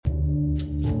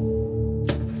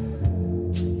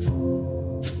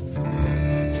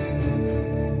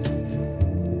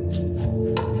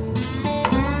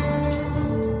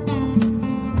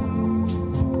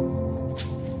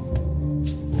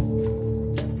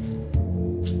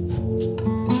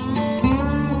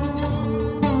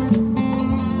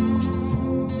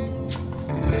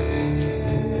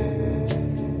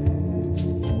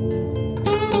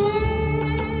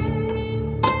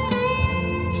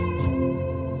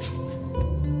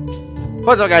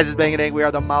What's up, guys? It's Bang and Egg. We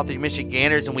are the Mouthy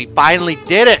Michiganders, and we finally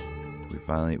did it.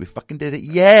 We fucking did it.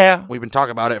 Yeah. We've been talking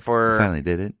about it for Finally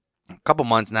did it. a couple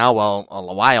months now. Well,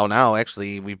 a while now,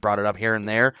 actually. We brought it up here and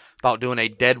there about doing a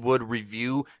Deadwood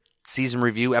review, season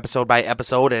review, episode by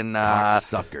episode. And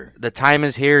Cocksucker. the time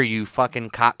is here, you fucking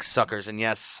cocksuckers. And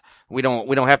yes, we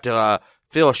don't have to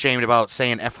feel ashamed about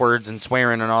saying F words and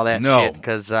swearing and all that shit.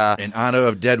 Because in honor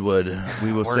of Deadwood,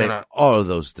 we will say all of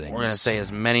those things. We're going to say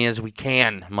as many as we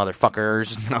can,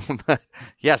 motherfuckers.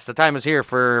 Yes, the time is here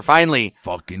for finally.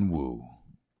 Fucking woo.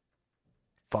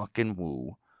 Fucking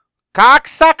woo.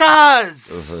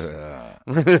 Cocksuckers!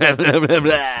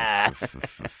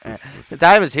 The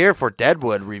time is here for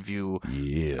Deadwood review.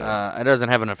 Yeah. It doesn't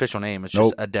have an official name. It's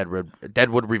just a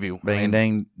Deadwood review. Bang and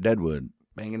dang Deadwood.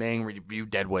 Bang and dang review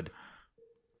Deadwood.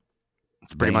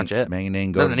 That's pretty much it. Bang and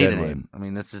dang go Doesn't to need Deadwood. a name. I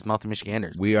mean, this is Mouthy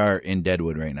Michiganders. We are in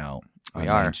Deadwood right now on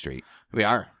Main Street. We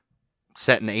are.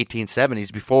 Set in the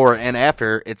 1870s, before and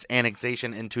after its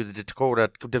annexation into the Dakota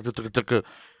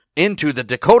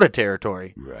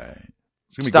territory. Right.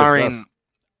 Starring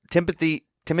Timothy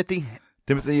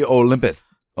Olympith.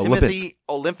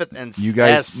 and You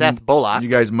guys, as Seth Bullock. You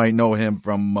guys might know him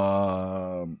from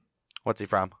What's he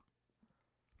from?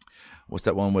 what's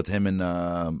that one with him and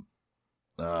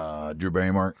Drew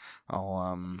Barrymore?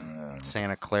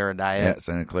 Santa Clara Diet. Yeah,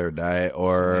 Santa Clara Diet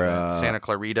or Santa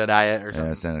Clarita Diet or something.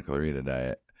 Yeah, Santa Clarita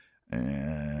Diet.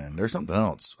 And there's something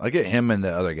else. I get him and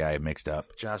the other guy mixed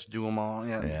up. Josh Duhamel.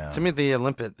 Yeah. Timothy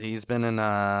Olympith. He's been in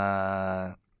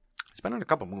a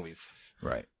couple movies.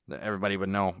 Right. That everybody would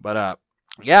know. But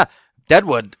yeah,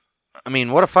 Deadwood. I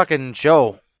mean, what a fucking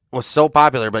show. Was so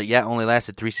popular, but yet only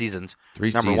lasted 3 seasons.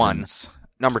 Number one.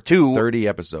 Number two. 30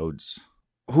 episodes.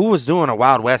 Who was doing a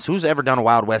Wild West? Who's ever done a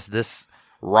Wild West this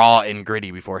raw and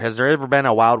gritty before? Has there ever been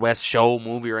a Wild West show,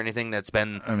 movie, or anything that's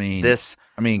been this?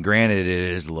 I mean, granted, it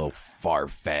is a little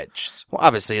far-fetched. Well,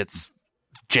 obviously, it's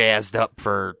jazzed up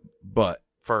for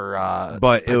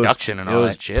production and all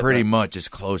that shit. It was pretty much as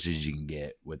close as you can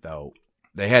get without.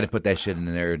 They had to put that shit in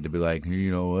there to be like, but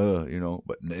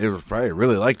it was probably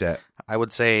really like that. I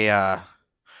would say, well,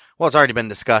 it's already been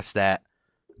discussed that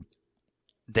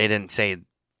they didn't say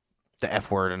the F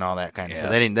word and all that kind of stuff.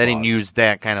 They didn't use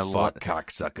that kind of fuck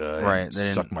cocksucker, right?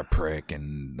 Suck my prick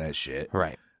and that shit,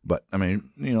 right? But I mean,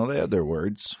 they had their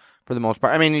words for the most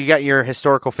part. I mean, you got your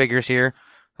historical figures here.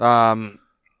 Ian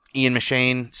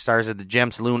McShane stars as the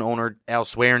Gem Saloon owner, Al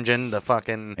Swearingen, the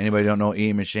fucking... Anybody don't know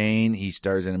Ian McShane? He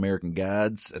stars in American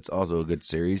Gods. It's also a good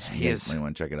series. You guys might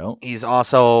want to check it out. He's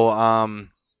also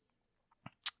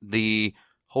the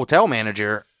hotel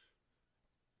manager.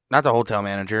 Not the hotel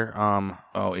manager.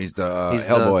 He's the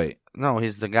Hellboy.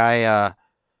 He's the guy...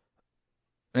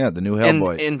 the new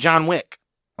Hellboy. In John Wick.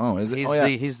 Oh, is it?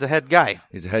 He's the head guy.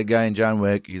 He's the head guy in John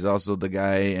Wick. He's also the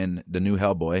guy in the new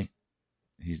Hellboy.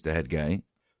 He's the head guy.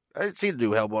 I didn't see the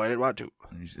new Hellboy. I didn't want to.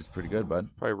 It's pretty good, bud.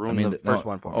 Probably ruined the first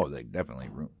one for me. Oh, they definitely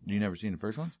ruined. You never seen the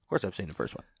first one? Of course I've seen the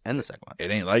first one. And the second one.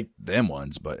 It ain't like them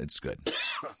ones, but it's good.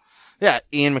 Yeah,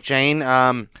 Ian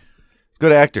McShane.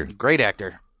 Good actor. Great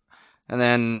actor. And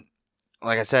then,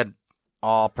 like I said,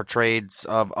 all portrayeds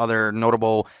of other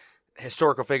notable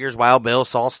historical figures. Wild Bill,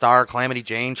 Saul Starr, Calamity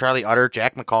Jane, Charlie Utter,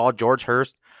 Jack McCall, George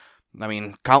Hurst. I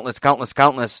mean, countless.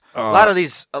 A lot of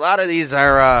these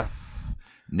are...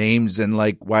 names in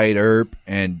like Wyatt Earp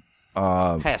and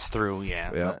pass through,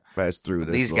 yeah. Pass through.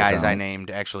 These guys I named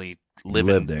actually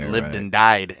lived and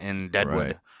died in Deadwood.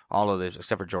 Right. All of this,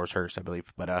 except for George Hurst, I believe.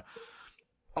 But a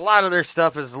lot of their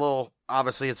stuff is a little.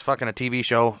 Obviously, it's fucking a TV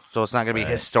show, so it's not going to be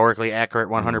historically accurate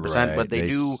 100%. Right. But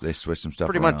they switch some stuff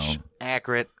pretty around. much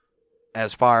accurate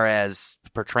as far as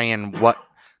portraying what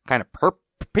kind of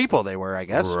people they were, I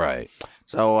guess. Right.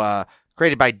 So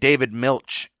created by David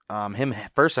Milch. Him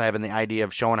first having the idea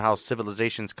of showing how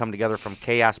civilizations come together from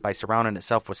chaos by surrounding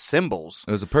itself with symbols.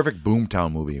 It was a perfect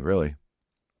Boomtown movie, really.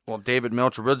 Well, David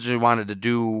Milch originally wanted to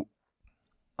do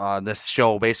this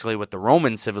show basically with the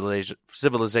Roman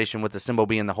civilization with the symbol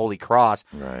being the Holy Cross.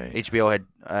 Right. HBO had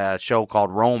a show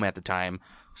called Rome at the time,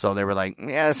 so they were like,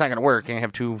 yeah, that's not going to work. Can't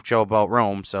have two show about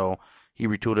Rome, so he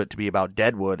retooled it to be about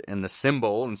Deadwood, and the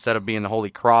symbol, instead of being the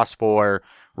Holy Cross for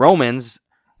Romans,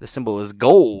 the symbol is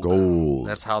gold. Gold.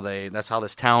 That's how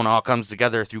this town all comes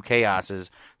together through chaos. Is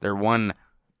their one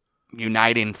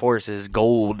uniting force is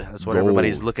gold. That's what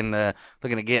everybody's looking to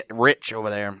get rich over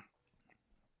there.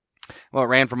 Well, it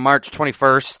ran from March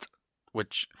 21st,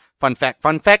 which fun fact.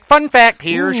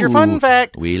 Here's your fun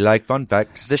fact. We like fun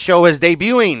facts. The show is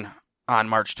debuting on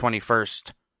March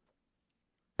 21st.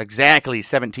 Exactly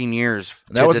 17 years.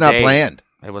 That was not planned.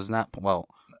 It was not. Well,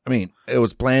 I mean, it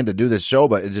was planned to do this show,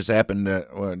 but it just happened to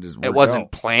it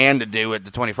wasn't planned to do it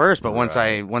the 21st, but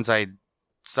once I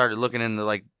started looking into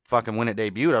like fucking when it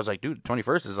debuted, I was like, dude, the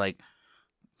 21st is like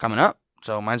coming up,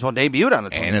 so might as well debut it on the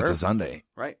 21st. And it's a Sunday.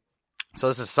 Right. So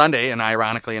this is Sunday, and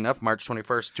ironically enough, March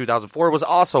 21st, 2004 was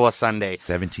also a Sunday.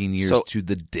 17 years to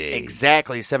the day.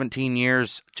 Exactly, 17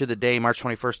 years to the day, March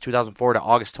 21st, 2004 to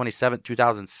August 27th,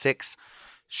 2006.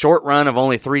 Short run of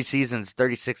only 3 seasons,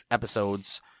 36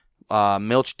 episodes.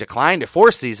 Milch declined a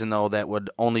 4th season, though, that would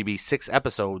only be 6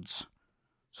 episodes.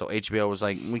 So HBO was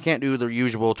like, we can't do the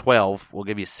usual 12, we'll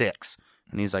give you 6.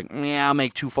 And he's like, yeah, I'll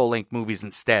make 2 full-length movies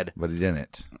instead. But he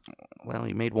didn't. Well,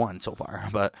 he made 1 so far,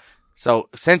 but... So,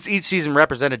 since each season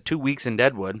represented 2 weeks in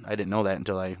Deadwood, I didn't know that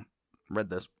until I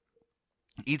read this.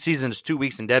 Each season is 2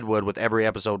 weeks in Deadwood with every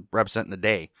episode representing a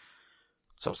day.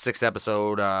 So, 6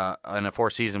 episode in a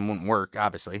 4th season wouldn't work,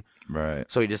 obviously.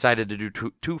 Right. So, he decided to do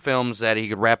two films that he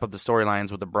could wrap up the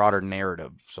storylines with a broader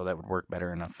narrative. So, that would work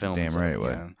better in a film. Damn right it would.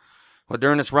 Yeah. Well,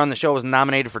 during this run, the show was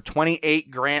nominated for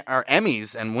 28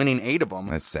 Emmys and winning 8 of them.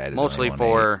 That's sad. Mostly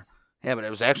for... Yeah, but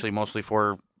it was actually mostly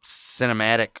for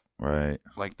cinematic... Right.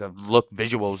 Like the look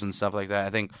visuals and stuff like that. I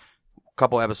think a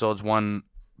couple episodes won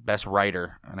Best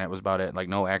Writer, and that was about it. Like,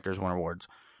 no actors won awards.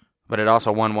 But it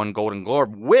also won 1 Golden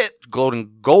Globe,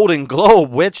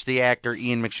 which the actor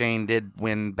Ian McShane did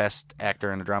win Best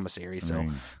Actor in a Drama Series.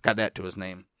 So, got that to his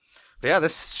name. But yeah,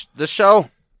 this show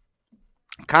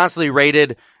constantly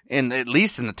rated at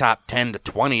least in the top 10 to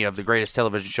 20 of the greatest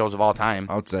television shows of all time.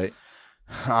 I would say.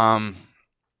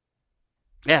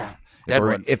 Yeah.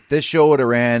 If this show would have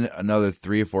ran another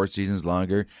 3 or 4 seasons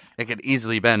longer, it could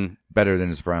easily been better than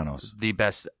The Sopranos. The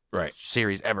best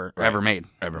series ever made.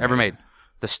 Ever made.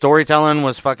 The storytelling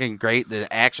was fucking great.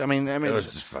 The action, I mean, it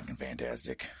was just fucking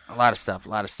fantastic. A lot of stuff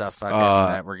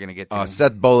that we're gonna get to.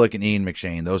 Seth Bullock and Ian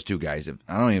McShane, those 2 guys.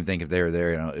 I don't even think if they were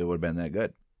there, it would have been that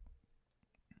good.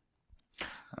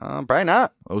 Probably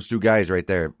not. Those 2 guys right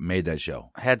there made that show.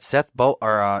 Had Seth Bullock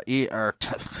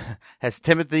has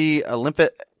Timothy Olympus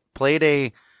played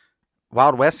a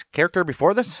Wild West character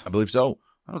before this? I believe so.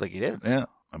 I don't think he did. Yeah,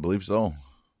 I believe so.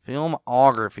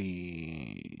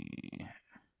 Filmography.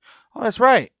 Oh, that's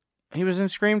right. He was in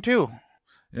Scream 2.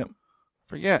 Yep.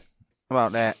 Forget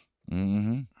about that.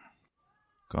 Mm-hmm.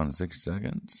 Gone in 60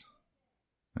 Seconds.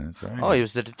 That's right. Oh, he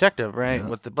was the detective, right? Yeah.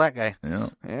 With the black guy. Yeah.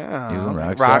 Yeah. He was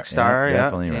a Rockstar.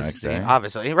 Yeah, definitely Rockstar.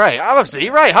 Obviously, right.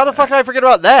 How the fuck did I forget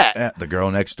about that? Yeah, the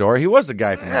girl next door. He was the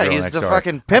guy from the girl next door. Yeah, he's the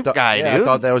fucking pimp guy, dude. I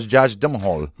thought that was Josh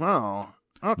Duhamel. Oh.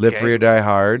 Okay. Live Free or Die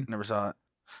Hard. Never saw it.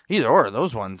 Either or,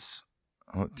 those ones.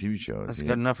 What TV show? That's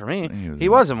good enough for me. He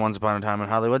was in Once Upon a Time in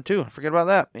Hollywood, too. Forget about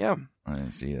that. Yeah. I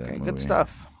didn't see that movie. Good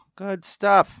stuff. Good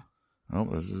stuff. Oh,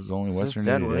 this is only Western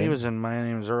Deadwood. He was in My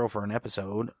Name is Earl for an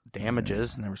episode.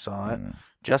 Damages. Never saw it.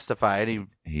 Justified.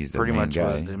 He's pretty much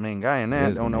guy. Was the main guy in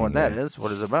that. Don't know what that is.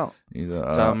 What is it about? He's it's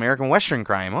an American Western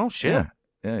crime. Oh, shit.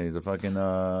 Yeah, he's a fucking,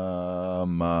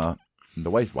 the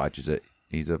wife watches it.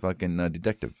 He's a fucking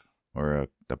detective or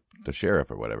the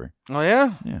sheriff or whatever. Oh,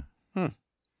 yeah? Yeah.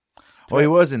 Oh, he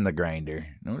was in The Grinder.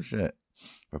 No shit.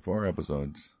 For 4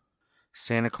 episodes.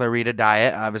 Santa Clarita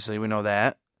Diet. Obviously, we know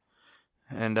that.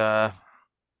 And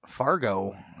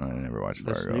Fargo. I never watched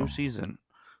Fargo. This new season.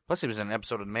 Plus, he was in an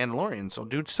episode of The Mandalorian, so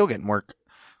dude's still getting work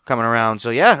coming around. So,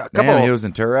 yeah, a couple. Damn, he was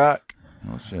in Turok.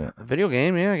 Oh, shit. A video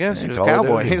game, yeah, I guess. He was a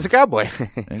cowboy. He was a cowboy.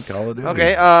 And Call of Duty.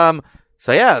 Okay,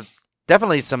 so, yeah,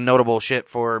 definitely some notable shit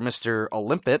for Mr.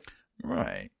 Olympus.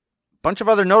 Right. Bunch of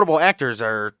other notable actors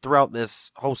are throughout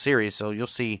this whole series, so you'll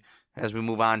see as we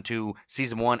move on to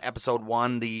Season 1, Episode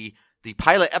 1, the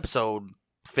pilot episode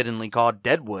fittingly called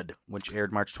Deadwood, which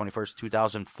aired March 21st,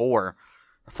 2004.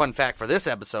 A fun fact for this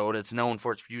episode, it's known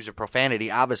for its use of profanity,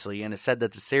 obviously, and it's said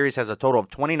that the series has a total of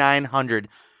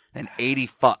 2,980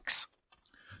 fucks.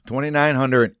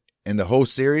 2,900 in the whole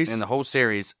series? In the whole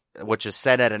series, which is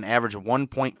set at an average of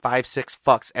 1.56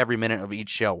 fucks every minute of each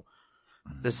show.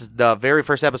 This is the very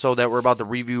first episode that we're about to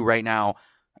review right now.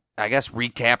 I guess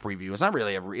recap review. It's not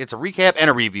really it's a recap and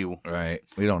a review. Right.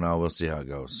 We don't know. We'll see how it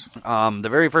goes. The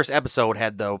very first episode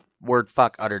had the word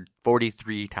fuck uttered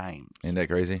 43 times. Isn't that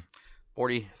crazy?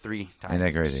 43 times. Ain't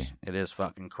that crazy? It is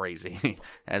fucking crazy.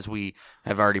 As we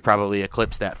have already probably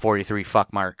eclipsed that 43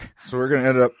 fuck mark. So we're going to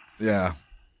end up, yeah.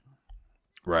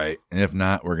 Right. And if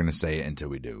not, we're going to say it until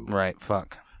we do. Right.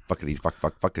 Fuck. Fuckity, fuck,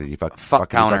 fuckity, fuck. Fuck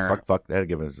counter. Fuck. That'll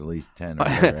give us at least 10 or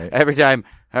more, right? Every time,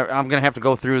 I'm going to have to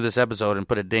go through this episode and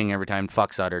put a ding every time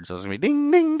fuck's uttered. So it's going to be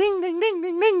ding, ding, ding, ding, ding,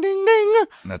 ding, ding, ding, ding.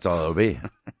 And that's all it'll be.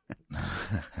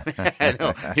 I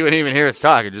know. You wouldn't even hear us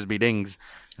talk. It'd just be dings.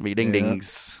 It'd be ding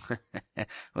dings.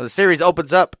 Well, the series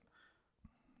opens up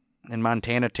in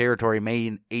Montana Territory, May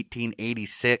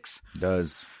 1886.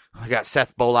 Does. We got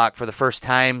Seth Bullock for the first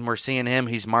time. We're seeing him.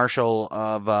 He's Marshal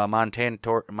of Montana.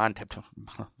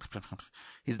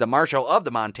 He's the Marshal of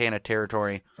the Montana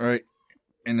Territory. Right.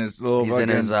 In his little. He's in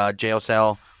his jail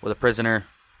cell with a prisoner.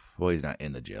 Well, he's not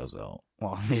in the jail cell.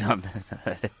 Well, yeah.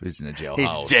 He's in the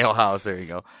jailhouse. He's jailhouse. There you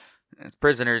go.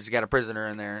 Prisoners. He's got a prisoner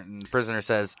in there, and the prisoner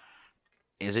says,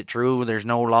 "Is it true there's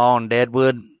no law in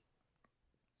Deadwood?"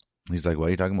 He's like, "Why are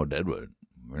you talking about Deadwood?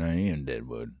 We're not in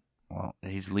Deadwood." Well,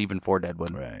 he's leaving for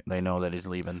Deadwood. Right. They know that he's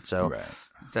leaving. So right.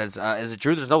 Says, "Is it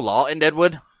true there's no law in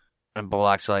Deadwood?" And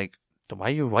Bullock's like, "Why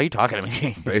are you talking to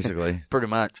me?" Basically. Pretty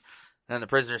much. And the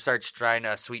prisoner starts trying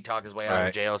to sweet talk his way out right.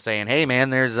 of jail, saying, "Hey man,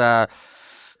 there's a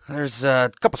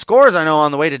couple scores I know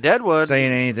on the way to Deadwood."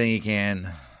 Saying anything he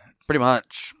can. Pretty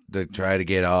much. To try to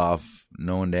get off,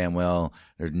 knowing damn well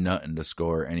there's nothing to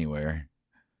score anywhere.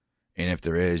 And if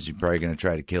there is, you're probably going to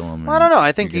try to kill him. Well, I don't know.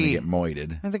 I think he get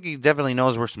moited. I think he definitely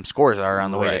knows where some scores are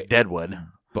on the way to Deadwood.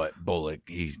 But Bullock,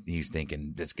 he's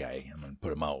thinking, this guy, I'm going to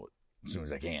put him out as soon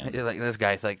as I can. Like this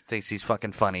guy thinks he's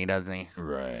fucking funny, doesn't he?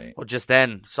 Right. Well, just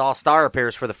then, Saul Starr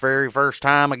appears for the very first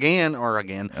time again. First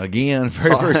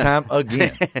time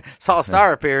again. Saul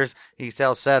Starr appears. He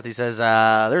tells Seth, he says,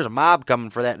 "There's a mob coming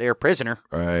for that there prisoner."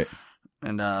 Right.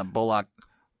 And Bullock,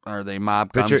 or the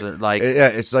mob comes, like, yeah,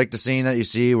 it's like the scene that you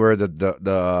see where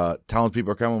the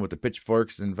townspeople are coming with the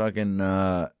pitchforks and fucking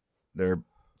their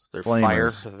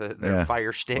flamers. Their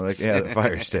fire sticks. The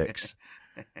fire sticks.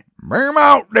 Bring them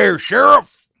out there,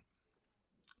 Sheriff.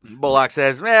 Bullock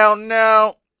says, "Well,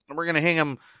 no, we're gonna hang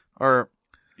him, or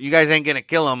you guys ain't gonna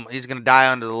kill him. He's gonna die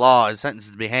under the law. His sentence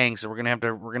is to be hanged, so we're gonna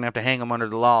have to hang him under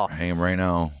the law. Hang him right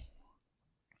now."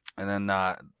 And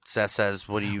then Seth says,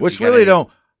 "What do you?" Which really don't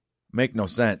make no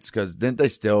sense, because didn't they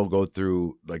still go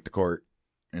through like the court,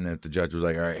 and if the judge was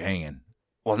like, "All right, hanging."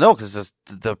 Well, no, because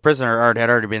the prisoner had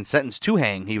already been sentenced to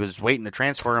hang. He was waiting to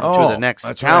transfer him to the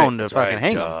next town to fucking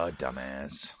hang him.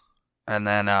 Dumbass. And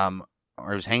then, or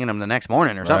he was hanging him the next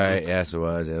morning or something. Right, yes, it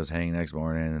was. It was hanging next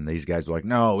morning, and these guys were like,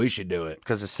 "No, we should do it."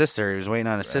 Because his sister, he was waiting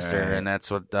on his sister, and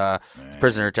that's what the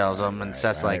prisoner tells him. And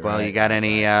Seth's like, "Well, you got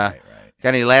any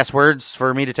last words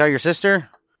for me to tell your sister?"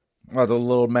 Well, the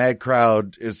little mad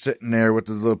crowd is sitting there with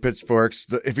the little pitchforks.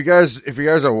 If you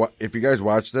guys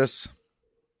watch this,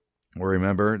 or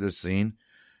remember this scene,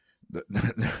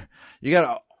 you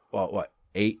got what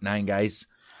 8, 9 guys?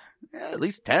 Yeah, at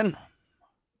least 10.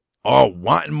 Oh,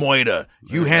 wanting Moida.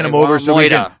 You hand him over so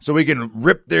we can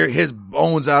rip his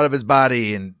bones out of his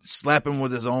body and slap him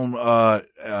with his own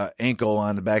ankle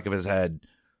on the back of his head.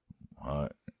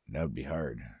 That would be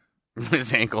hard.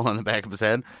 His ankle on the back of his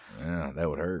head? Yeah, that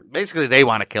would hurt. Basically, they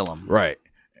want to kill him. Right.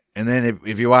 And then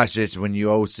if you watch this, when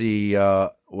you see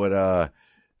what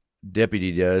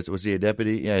deputy does, was he a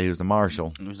deputy? Yeah, he was the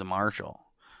marshal. He was the marshal.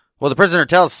 Well, the prisoner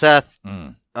tells Seth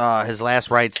his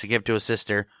last rites to give to his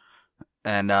sister.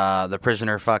 And the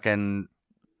prisoner fucking...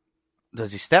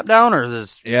 Does he step down or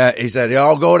does... Yeah, he said,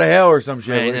 "Y'all go to hell," or some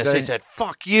shit. Yeah, he said,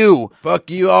 "Fuck you."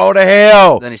 "Fuck you all to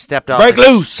hell." Then he stepped off... Break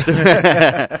loose!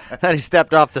 Then he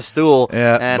stepped off the stool.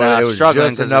 Yeah, and, but it was struggling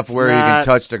just enough where he can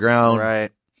touch the ground.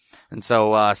 Right. And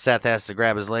so Seth has to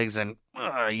grab his legs and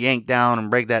yank down and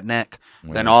break that neck.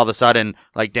 Yeah. Then all of a sudden,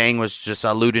 like Dang was just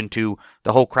alluding to,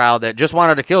 the whole crowd that just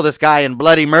wanted to kill this guy in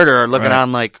bloody murder are looking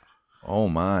on like... Oh,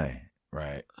 my.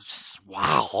 Right.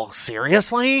 Wow,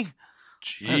 seriously?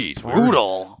 Jeez, that's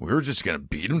brutal. We were just gonna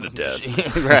beat him to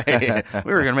death, right?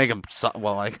 We were gonna make him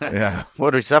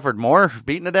What, he suffered more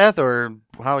beaten to death, or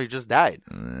how he just died?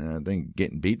 I think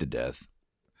getting beat to death.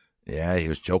 Yeah, he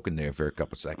was choking there for a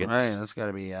couple seconds. Right, that's got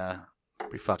to be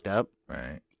pretty fucked up.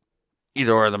 Right.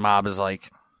 Either or, the mob is like,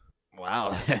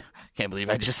 "Wow, can't believe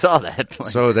I just saw that."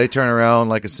 So they turn around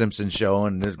like a Simpsons show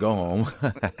and just go home.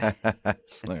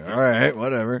 Like, all right,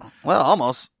 whatever. Well,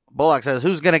 almost. Bullock says,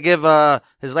 "Who's going to give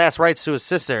his last rites to his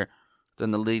sister?"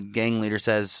 Then the lead gang leader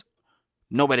says,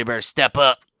 "Nobody better step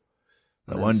up."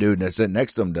 The one dude that's sitting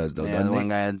next to him does, though, doesn't the he? one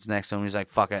guy that's next to him, he's like,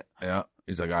 "Fuck it." Yeah,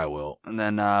 he's like, "I will." And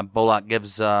then Bullock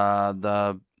gives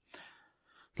the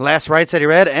last rites that he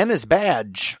read and his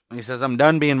badge. He says, "I'm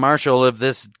done being marshal of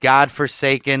this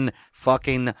godforsaken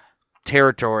fucking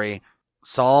territory.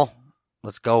 Saul,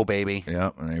 let's go, baby."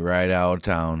 Yep, and they ride out of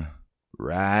town.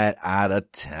 Right out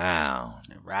of town.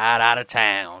 Right out of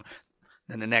town.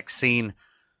 Then the next scene...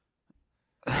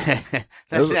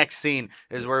 next scene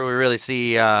is where we really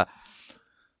see...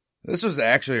 This was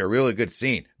actually a really good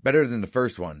scene. Better than the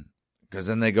first one. Because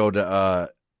then they go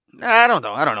to... I don't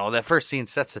know. That first scene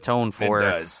sets the tone for... It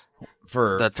does.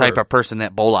 For the type of person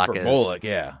that Bullock is. Bullock,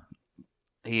 yeah.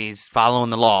 He's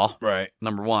following the law. Right.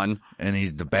 Number one. And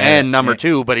he's the bad... And number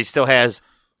two, but he still has...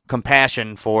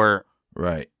 compassion for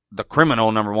Right. the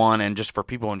criminal, number one, and just for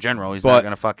people in general. He's not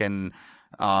going to fucking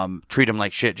treat him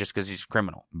like shit just because he's a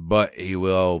criminal. But he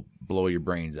will blow your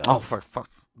brains out. Oh, for fuck.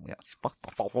 Yeah, fuck.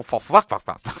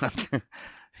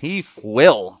 He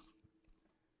will.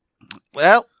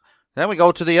 Well, then we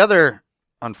go to the other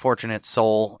unfortunate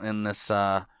soul in this,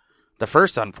 the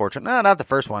first unfortunate, no, not the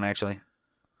first one, actually.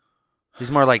 He's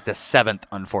more like the seventh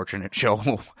unfortunate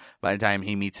show by the time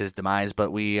he meets his demise.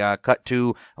 But we cut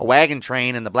to a wagon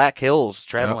train in the Black Hills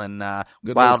traveling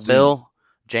Wild Bill,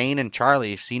 Jane, and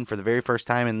Charlie, seen for the very first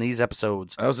time in these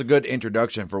episodes. That was a good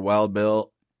introduction for Wild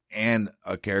Bill and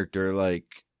a character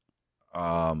like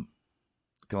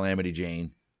Calamity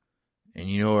Jane. And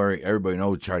everybody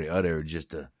knows Charlie Utter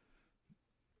just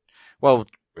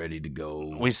ready to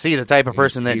go. We see the type of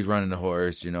person he's running the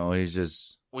horse. He's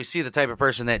just. We see the type of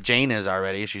person that Jane is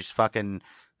already. She's fucking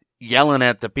yelling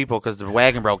at the people because the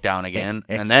wagon broke down again.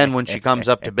 And then when she comes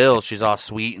up to Bill, she's all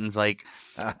sweet and's like,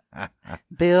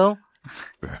 Bill,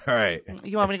 right?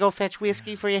 You want me to go fetch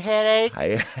whiskey for your headache?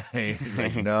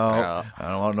 No, I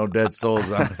don't want no dead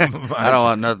souls. I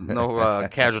don't want no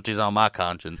casualties on my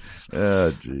conscience.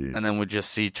 Oh, jeez. And then we just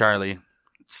see Charlie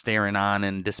staring on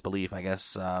in disbelief, I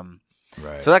guess.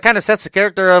 Right. So that kind of sets the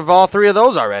character of all three of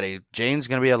those already. Jane's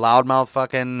going to be a loudmouth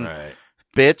fucking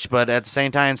bitch, but at the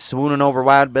same time swooning over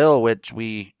Wild Bill, which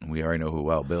we already know who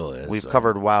Wild Bill is. We've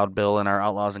covered Wild Bill in our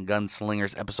Outlaws and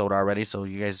Gunslingers episode already, so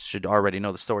you guys should already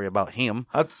know the story about him.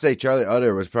 I have to say Charlie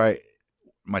Utter was probably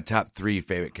my top 3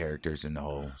 favorite characters in the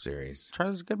whole series.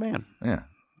 Charlie's a good man. Yeah.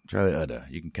 Charlie Utter.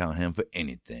 You can count him for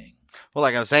anything. Well,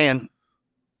 like I was saying,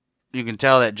 you can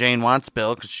tell that Jane wants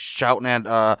Bill because she's shouting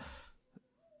at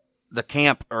the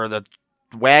camp or the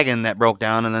wagon that broke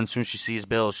down, and then as soon as she sees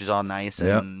Bill, she's all nice,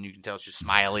 and you can tell she's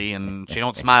smiley, and she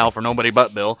don't smile for nobody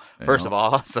but Bill, first of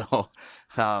all. So,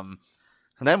 and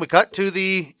then we cut to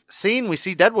the scene. We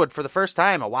see Deadwood for the first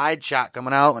time, a wide shot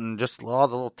coming out, and just all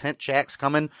the little tent shacks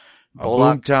coming. A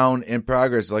boomtown in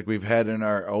progress, like we've had in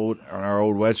our old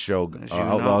West show,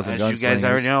 Outlaws and Gunslingers. You guys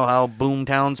already know how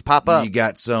boomtowns pop up. You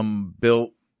got some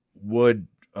built wood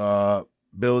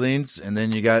buildings, and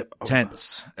then you got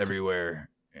tents everywhere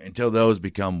until those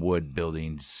become wood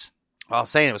buildings. Well, I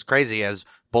was saying it was crazy as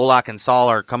Bullock and Saul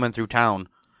are coming through town.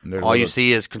 All you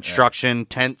see is construction,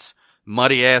 tents,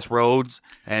 muddy ass roads,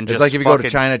 and it's just like if you go to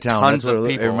Chinatown. Tons that's what of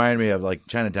people. It reminded me of like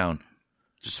Chinatown,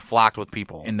 just flocked with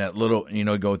people in that little,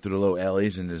 go through the little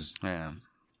alleys and just yeah.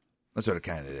 That's what it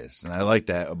kind of is, and I like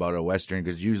that about a Western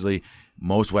because usually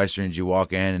most Westerns you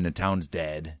walk in and the town's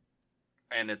dead.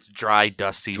 And it's dry,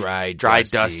 dusty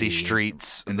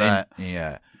streets. And then,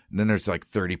 and then there's like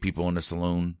 30 people in the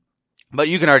saloon. But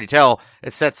you can already tell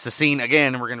it sets the scene.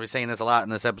 Again, we're going to be saying this a lot in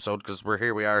this episode because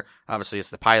we are. Obviously, it's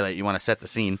the pilot. You want to set the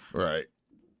scene. Right.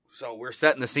 So we're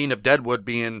setting the scene of Deadwood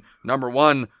being, number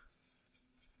one,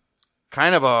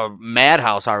 kind of a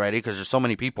madhouse already because there's so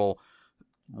many people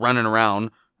running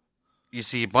around. You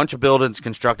see a bunch of buildings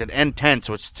constructed and tents,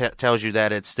 which tells you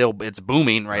that it's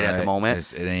booming right at the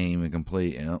moment. It ain't even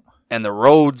complete. And the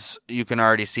roads you can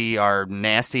already see are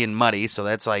nasty and muddy. So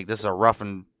that's like this is a rough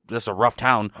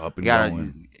town. Up and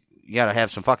going. You gotta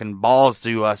have some fucking balls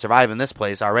to survive in this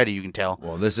place already. You can tell.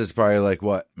 Well, this is probably like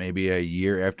maybe a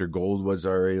year after gold was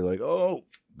already like, oh,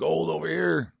 gold over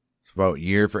here. It's about a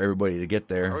year for everybody to get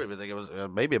there. I think it was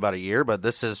maybe about a year, but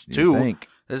this is two.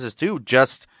 This is two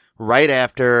just right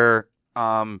after.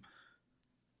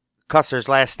 Custer's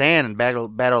last stand and battle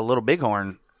Little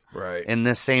Bighorn right in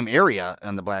this same area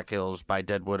in the Black Hills by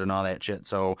Deadwood and all that shit.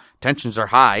 So tensions are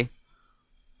high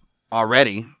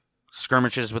already.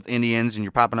 Skirmishes with Indians, and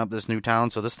you're popping up this new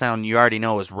town. So this town you already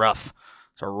know is rough.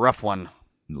 It's a rough one.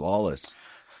 Lawless.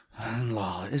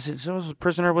 Is it? So the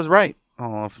prisoner was right.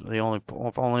 Oh,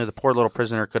 if only the poor little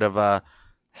prisoner could have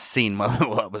seen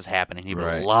what was happening. He would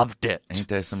have loved it. Ain't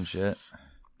that some shit?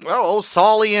 Well, old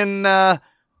Solly and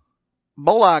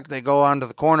Bullock, they go onto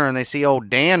the corner and they see old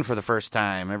Dan for the first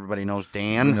time. Everybody knows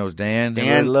Dan. Everybody knows Dan.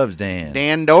 Everybody loves Dan.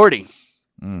 Dan Doherty.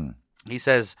 Mm. He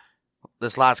says,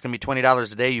 this lot's going to be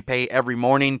 $20 a day. You pay every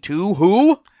morning to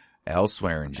who? Al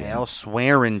Swearingen. Al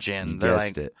Swearingen. They're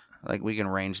guessed it. Like, we can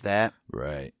arrange that.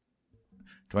 Right.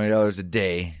 $20 a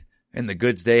day. And the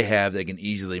goods they have, they can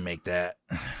easily make that.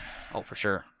 Oh, for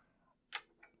sure.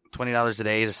 $20 a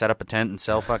day to set up a tent and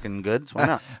sell fucking goods? Why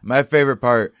not? My favorite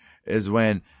part is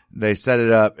when they set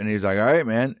it up and he's like, all right,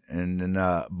 man. And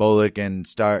then Bullock and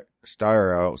Star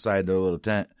are outside their little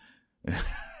tent.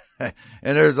 And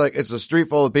there's it's a street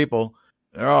full of people.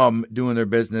 They're all doing their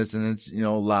business and it's,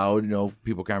 loud,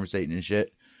 people conversating and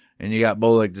shit. And you got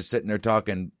Bullock just sitting there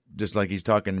talking just like he's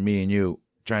talking to me and you,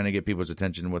 trying to get people's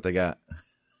attention to what they got.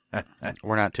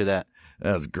 We're not to that.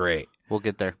 That was great. We'll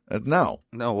get there. No,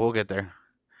 we'll get there.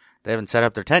 They haven't set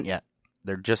up their tent yet.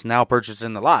 They're just now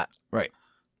purchasing the lot. Right.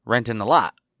 Renting the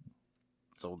lot.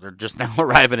 So they're just now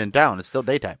arriving in town. It's still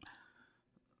daytime.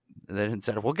 They didn't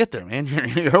set up. We'll get there, man.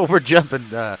 You're over jumping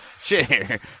shit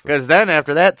here. Because then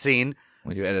after that scene.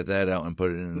 Well, you edit that out and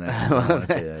put it in that. I don't want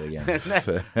to say that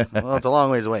again. Well, it's a long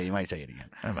ways away. You might say it again.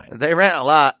 I might. They rent a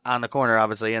lot on the corner,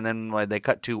 obviously, and then they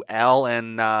cut to Al,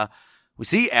 and we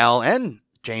see Al and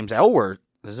James Elworth.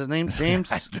 Is his name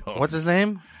James? What's his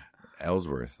name?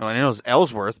 Ellsworth. Oh, I know it's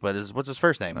Ellsworth, but what's his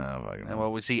first name?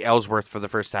 Well, we see Ellsworth for the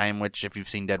first time, which if you've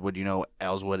seen Deadwood, you know what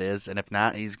Ellsworth is, and if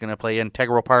not, he's going to play an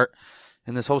integral part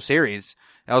in this whole series.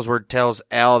 Ellsworth tells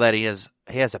Al that he has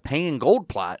a paying gold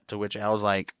plot, to which Al's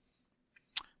like,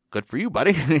 good for you,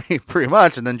 buddy. Pretty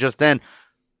much. And then just then,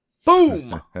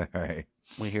 boom! Right.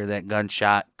 We hear that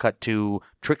gunshot. Cut to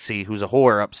Trixie, who's a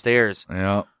whore upstairs.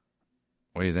 Yeah.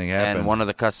 What do you think happened? And one of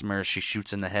the customers, she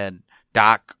shoots in the head.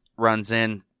 Doc runs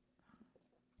in.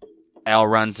 Al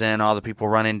runs in. All the people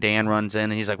run in. Dan runs in.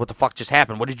 And he's like, what the fuck just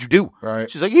happened? What did you do?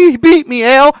 Right. She's like, he beat me,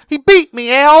 Al. He beat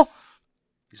me, Al.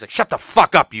 He's like, shut the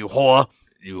fuck up, you whore.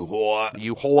 You whore.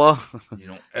 You whore. You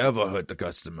don't ever hurt the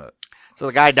customer. So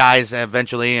the guy dies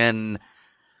eventually, and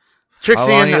Trixie.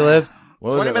 How long did he live?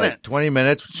 20 minutes. Like 20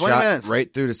 minutes. 20 shot minutes.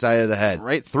 right through the side of the head.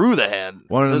 Right through the head.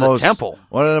 One of the through most temple.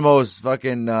 One of the most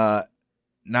fucking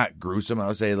not gruesome. I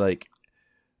would say like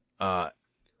I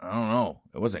don't know.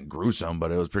 It wasn't gruesome,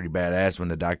 but it was pretty badass when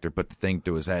the doctor put the thing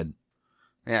through his head.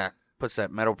 Yeah, puts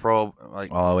that metal probe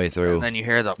like all the way through. And then you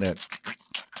hear the. That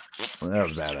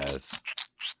was badass.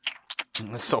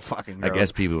 That's so fucking gross. I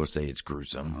guess people would say it's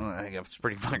gruesome. I think it's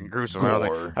pretty fucking gruesome. I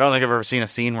don't think I've ever seen a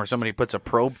scene where somebody puts a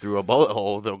probe through a bullet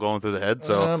hole though going through the head.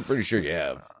 So I'm pretty sure you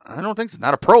have. I don't think it's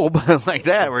not a probe like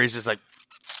that where he's just like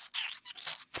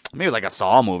maybe like a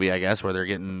Saw movie, I guess, where they're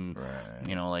getting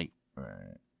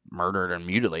murdered and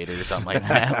mutilated or something like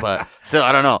that. But still,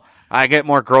 I don't know. I get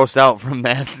more grossed out from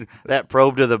that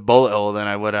probe to the bullet hole than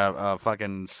I would a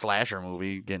fucking slasher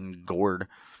movie getting gored.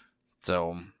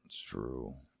 So it's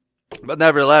true. But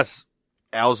nevertheless,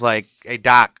 Al's like, hey,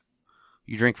 Doc,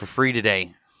 you drink for free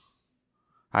today.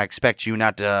 I expect you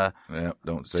not to,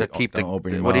 don't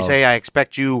open your mouth. What do you say? I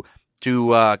expect you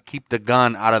to keep the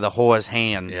gun out of the whore's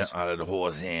hands. Yeah, out of the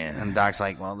whore's hand. And Doc's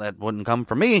like, well, that wouldn't come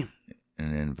from me.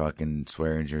 And then fucking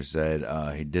Swearinger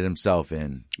said he did himself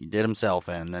in. He did himself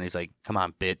in. And then he's like, come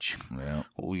on, bitch. Yeah.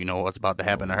 Well, you know what's about to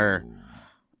happen to her.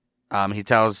 He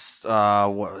tells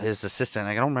his assistant,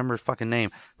 I don't remember his fucking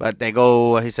name, but they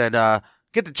go, he said,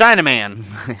 get the Chinaman.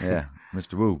 Yeah,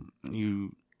 Mr. Wu.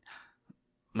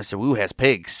 Mr. Wu has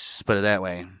pigs, put it that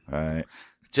way. All right.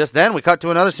 Just then, we cut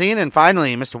to another scene, and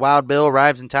finally, Mr. Wild Bill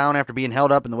arrives in town after being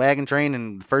held up in the wagon train,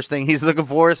 and the first thing he's looking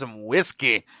for is some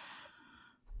whiskey.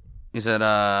 He said,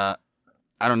 I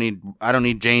don't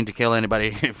need Jane to kill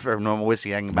anybody for normal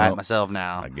whiskey. I can buy it myself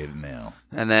now. I get it now.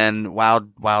 And then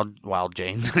Wild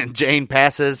Jane. Jane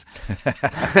passes.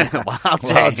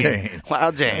 Wild Jane.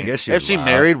 I guess if she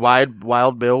married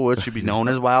Wild Bill, would she be known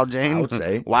as Wild Jane? I would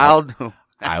say.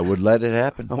 I would let it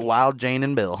happen. Wild Jane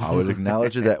and Bill. I would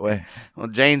acknowledge it that way. Well,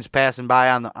 Jane's passing by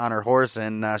on her horse,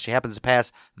 and she happens to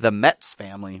pass the Metz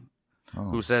family,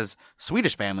 who says,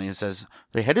 Swedish family, and says,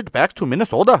 they headed back to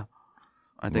Minnesota.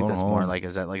 I think that's more like,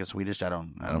 is that like a Swedish? I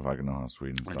don't fucking know how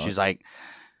Sweden And she's like,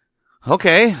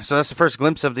 okay, so that's the first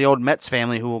glimpse of the old Metz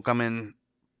family, who will come in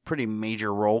pretty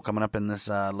major role coming up in this,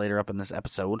 later up in this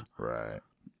episode. Right.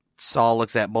 Saul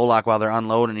looks at Bullock while they're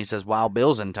unloading, and he says, Wild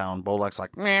Bill's in town. Bullock's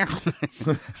like, meh.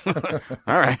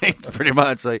 All right, pretty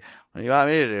much. Like, what do you want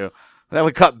me to do? Then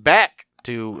we cut back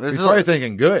to... He's probably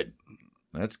thinking, good.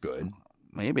 That's good.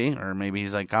 Maybe, or maybe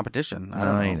he's like competition. I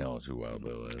don't know. He knows who Wild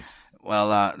Bill is.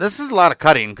 Well, this is a lot of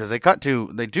cutting, because they try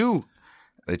to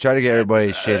get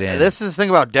everybody's shit in. This is the thing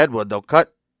about Deadwood. They'll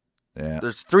cut. Yeah.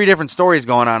 There's 3 different stories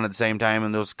going on at the same time,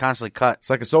 and those constantly cut. It's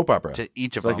like a soap opera. To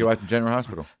each of them. It's like you're watching General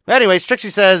Hospital. But anyways, Trixie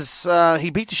says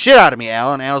he beat the shit out of me,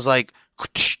 Al, and Al's like,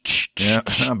 yeah,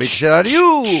 I'll beat the shit out of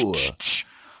you.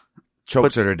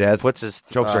 Chokes her to death.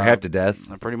 Chokes her half to death.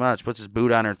 Pretty much. Puts his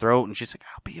boot on her throat, and she's like,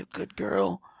 I'll be a good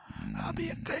girl. I'll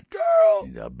be a good girl.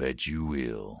 I bet you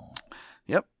will.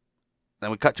 Yep. Then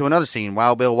we cut to another scene.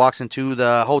 Wild Bill walks into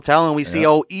the hotel, and we see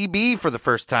old EB for the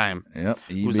first time. Yep,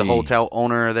 EB. Who's the hotel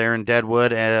owner there in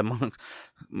Deadwood.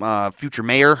 Future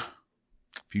mayor.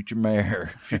 Future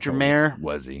mayor.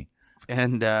 Was he?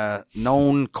 And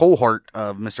known cohort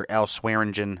of Mr. Al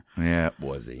Swearingen. Yeah,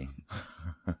 was he?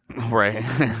 Right.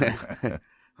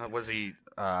 Was he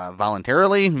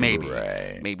voluntarily? Maybe.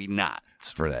 Right. Maybe not.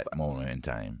 For that moment in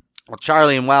time. Well,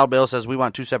 Charlie and Wild Bill says we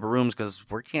want 2 separate rooms because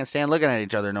we can't stand looking at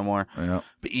each other no more. Yeah.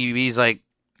 But EB's like,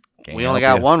 Can't we only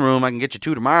help got ya. 1 room. I can get you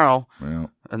 2 tomorrow. Yeah.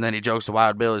 And then he jokes to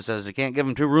Wild Bill. He says he can't give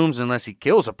him 2 rooms unless he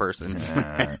kills a person.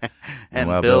 Yeah. And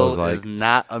Wild Bill Bill's like, is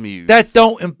not amused. that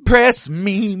don't impress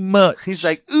me much. He's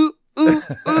like, ooh, ooh,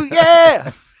 ooh,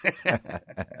 yeah.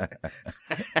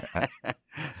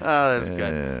 Oh, that's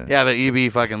good. Yeah, but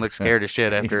EB fucking looked scared as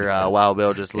shit after Wild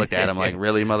Bill just looked at him like,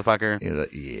 really, motherfucker? He's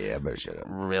like, yeah, I better shut up.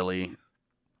 Really?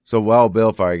 So Wild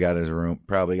Bill probably got his room,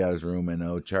 and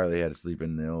old Charlie had to sleep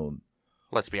in the old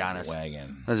Let's be honest.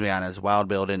 wagon. Let's be honest. Wild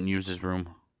Bill didn't use his room,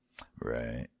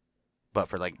 Right. but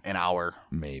for like an hour.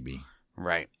 Maybe.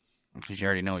 Right. Because you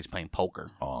already know he's playing poker,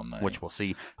 All night. which we'll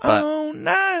see. But all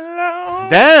night long.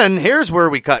 then here's where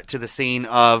we cut to the scene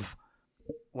of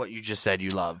what you just said you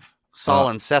love. Saul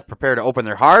and Seth prepare to open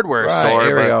their hardware store.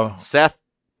 Here we but go. Seth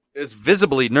is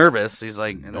visibly nervous. He's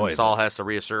like, and then Nervous. Saul has to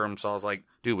reassure him. Saul's like,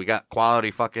 dude, we got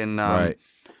quality fucking Right.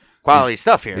 quality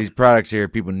stuff here. These products here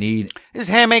people need. This is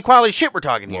handmade quality shit we're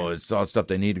talking here. Well, it's all stuff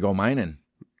they need to go mining.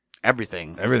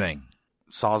 Everything. Everything.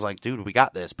 Saul's like, dude, we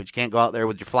got this, but you can't go out there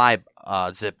with your fly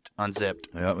unzipped.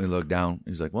 Yep, we look down.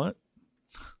 He's like, what?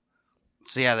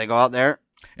 So yeah, they go out there.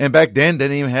 And back then, they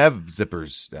didn't even have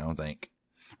zippers, I don't think.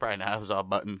 Probably not. It was all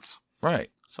buttons. Right.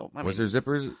 So I Was mean, there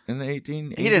zippers in the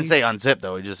 1880s? he didn't say unzip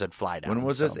though. He just said fly down. When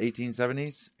was so. this?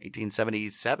 1870s?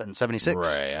 1877, 76.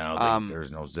 Right. I don't think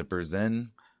there's no zippers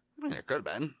then. I mean, there could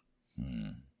have been. Hmm.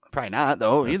 Probably not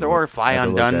though. Have Either to or, look- fly have to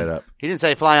look that undone. up. He didn't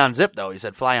say fly unzip though. He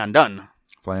said fly undone.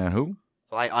 Fly on who?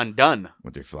 Fly undone.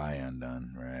 With their fly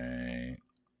undone. Right.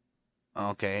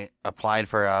 Okay. Applied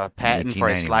for a patent for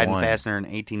a sliding 1891. fastener in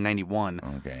 1891.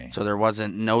 Okay. So there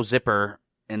wasn't no zipper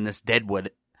in this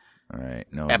Deadwood All right.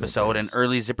 No episode, zippers. and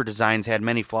early zipper designs had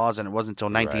many flaws, and it wasn't until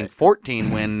Right.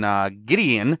 1914 when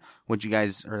Gideon, which you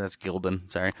guys, or that's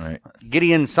Gildan, sorry, Right.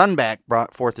 Gideon Sunback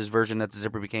brought forth his version that the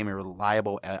zipper became a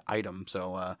reliable item.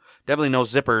 So definitely no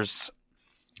zippers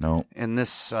No. in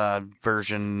this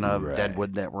version of Right.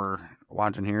 Deadwood that we're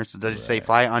watching here. So does it say Right.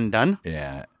 fly undone?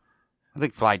 Yeah. I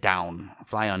think fly down,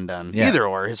 fly undone. Yeah. Either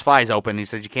or. His fly's open. He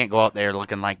says you can't go out there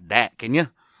looking like that, can you?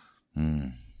 Hmm.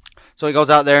 So he goes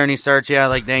out there and he starts,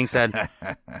 like Dang said,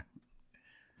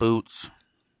 boots.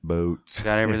 Boots.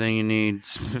 Got everything you need.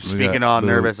 Speaking got all boots.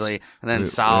 nervously. And then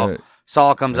Boots, Saul right.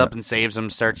 Saul comes up and saves him,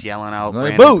 starts yelling out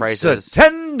Like, random boots prices.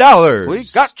 at $10. We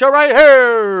got you right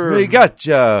here. We got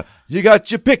ya. You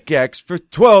got your pickaxe for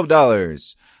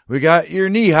 $12. We got your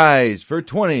knee highs for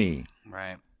 $20.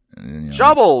 Right. And, you know,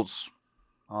 Shovels.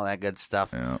 All that good stuff.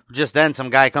 Yeah. Just then, some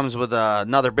guy comes with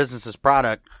another business's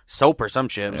product, soap or some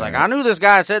shit. It was Yeah. like, I knew this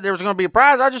guy said there was going to be a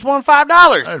prize. I just won $5.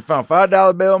 I found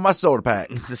 $5 bill in my soda pack.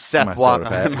 Seth My walked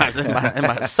soda pack. in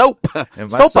my soap. In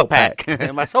my sopa soap pack. pack.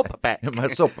 In my sopa pack. In my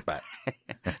soda pack.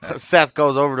 Seth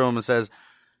goes over to him and says,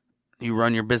 you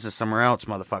run your business somewhere else,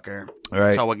 motherfucker.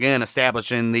 Right. So again,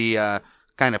 establishing the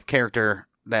kind of character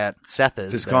that Seth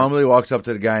is. Just there. calmly walks up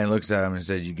to the guy and looks at him and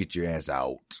says, you get your ass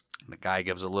out. The guy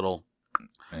gives a little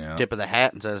Yeah. tip of the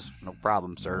hat and says, no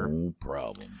problem, sir. No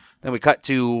problem. Then we cut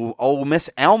to Miss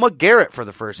Alma Garrett for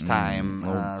the first time.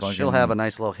 fucking- She'll have a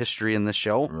nice little history in this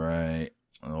show. Right.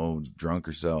 Oh, drunk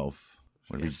herself.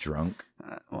 Would Yes. be drunk?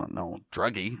 Well, no,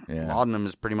 druggy. Yeah. Laudanum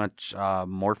is pretty much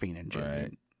morphine and shit.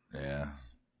 Right. Yeah.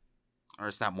 Or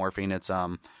it's not morphine, it's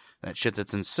that shit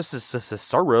that's in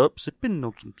syrup. Sipping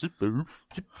on some syrup.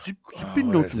 Sipping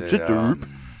What on is some it? syrup.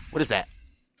 What is that?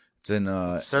 It's in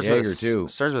Starts Jaeger, with too.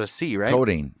 Starts with a C, right?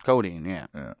 Codeine. Codeine, yeah.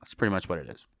 Yeah. That's pretty much what it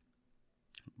is.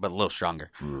 But a little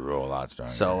stronger. A lot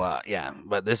stronger. So, yeah.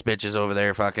 But this bitch is over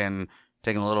there fucking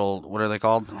taking a little, what are they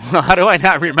called? How do I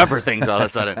not remember things all of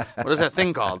a sudden? What is that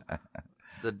thing called?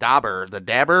 The dauber. The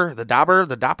dabber? The dauber?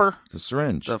 The dopper? It's a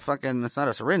syringe. The fucking, it's not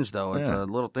a syringe though. It's Yeah. a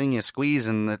little thing you squeeze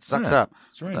and it sucks Yeah, up.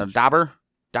 syringe. A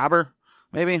dauber?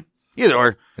 Maybe? Either or.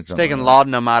 It's It's taking something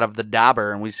laudanum out of the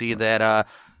dauber, and we see that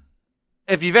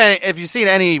if you've seen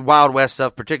any Wild West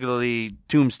stuff, particularly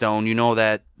Tombstone, you know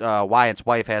that Wyatt's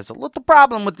wife has a little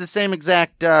problem with the same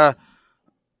exact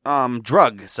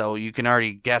drug, so you can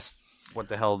already guess what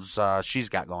the hell's she's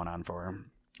got going on for her.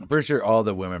 I'm pretty sure all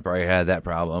the women probably had that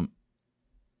problem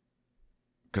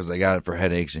because they got it for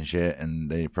headaches and shit, and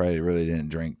they probably really didn't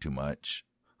drink too much.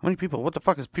 How many people? What the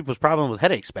fuck is people's problem with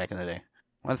headaches back in the day?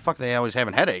 Why the fuck are they always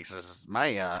having headaches? This is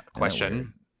my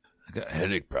question. I got a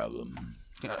headache problem.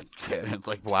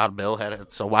 Like Wild Bill had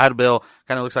it. So Wild Bill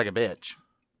kind of looks like a bitch.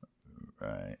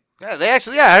 Right. Yeah, they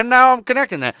actually, and now I'm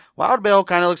connecting that. Wild Bill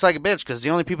kind of looks like a bitch because the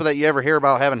only people that you ever hear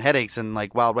about having headaches in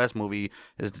like Wild West movie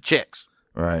is the chicks.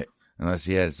 Right. Unless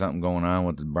he had something going on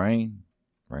with the brain.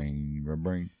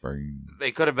 Brain.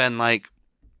 They could have been like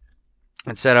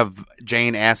instead of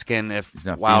Jane asking if He's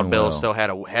not Wild feeling Bill well. still had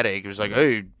a headache, he was like,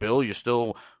 "Hey, Bill, are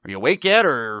you awake yet,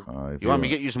 or you want me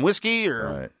to get you some whiskey,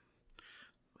 or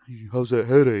Right. how's that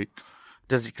headache?"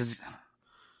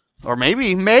 Or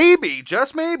maybe,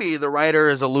 just maybe, the writer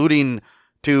is alluding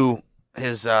to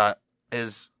his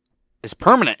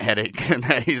permanent headache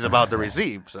that he's about to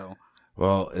receive. So,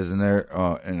 well, isn't there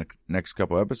in the next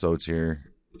couple episodes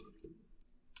here?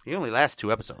 he only lasts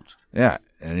 2 episodes. Yeah,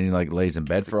 and he like lays in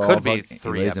bed for Could be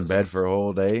 3 He lays in bed for a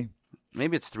whole day.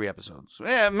 Maybe it's 3 episodes.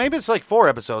 Yeah, maybe it's like 4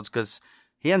 episodes because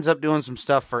he ends up doing some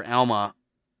stuff for Alma.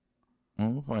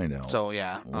 We'll find out. So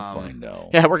yeah, We'll find out.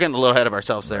 Yeah, we're getting a little ahead of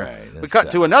ourselves there. Right, we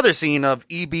cut to another scene of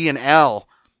EB and L,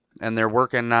 and they're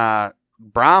working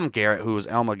Brom Garrett, who is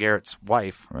Alma Garrett's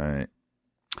wife. Right.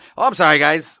 Oh, I'm sorry,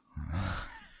 guys.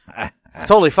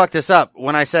 Totally fucked this up.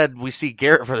 When I said we see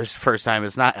Garrett for the first time,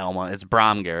 it's not Alma, it's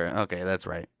Brom Garrett. Okay, that's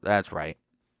right.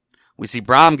 We see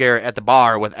Brom Garrett at the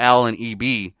bar with L and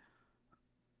EB,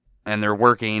 and they're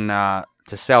working to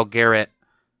sell Garrett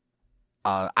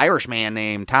Irishman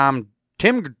named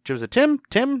Tim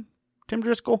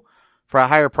Driscoll for a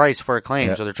higher price for a claim.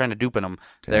 Yep. So they're trying to dupe him.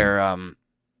 They're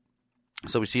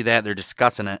so we see that they're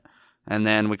discussing it. And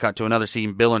then we cut to another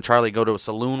scene. Bill and Charlie go to a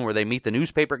saloon where they meet the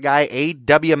newspaper guy,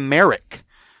 A.W. Merrick,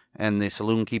 and the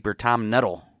saloon keeper, Tom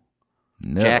Nettle.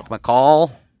 Jack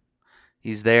McCall,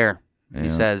 he's there. Yeah. He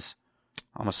says,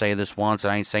 I'm going to say this once,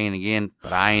 and I ain't saying it again,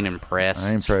 but I ain't impressed.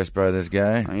 I ain't impressed by this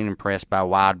guy. I ain't impressed by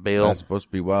Wild Bill. That's supposed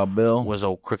to be Wild Bill. Was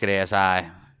old crooked-ass eye.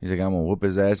 He's like, I'm going to whoop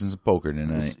his ass in some poker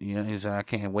tonight. He's like, I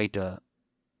can't wait to,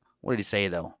 what did he say,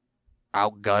 though?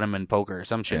 Outgut him in poker or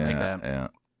some shit like that. Yeah.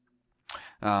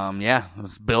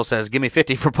 Bill says, give me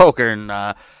 50 for poker.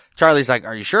 And Charlie's like,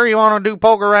 are you sure you want to do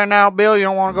poker right now, Bill? You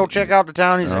don't want to go check out the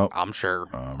town? He's like, I'm sure.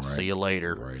 I'll see you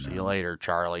later. See you later,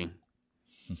 Charlie.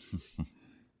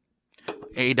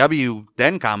 A.W.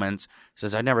 then comments,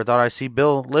 says, I never thought I'd see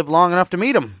Bill live long enough to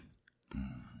meet him.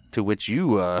 To which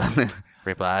you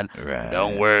replied,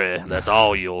 don't worry, that's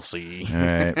all you'll see. All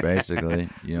right, basically.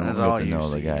 You don't get to know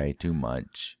the guy too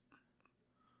much.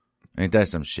 Ain't that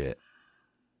some shit?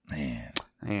 Man.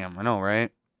 Damn, I know, right?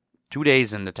 2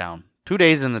 days in the town. 2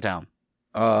 days in the town.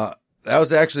 That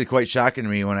was actually quite shocking to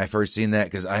me when I first seen that,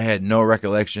 because I had no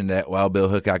recollection that Wild Bill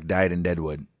Hickok died in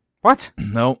Deadwood. What?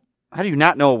 Nope. How do you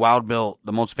not know Wild Bill,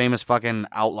 the most famous fucking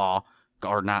outlaw,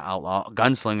 or not outlaw,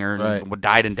 gunslinger,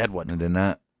 died in Deadwood? I did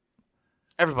not.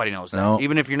 Everybody knows that. Nope.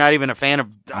 Even if you're not even a fan of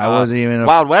I wasn't even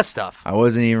Wild West stuff. I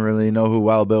wasn't even really know who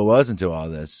Wild Bill was until all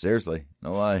this. Seriously.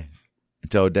 No lie.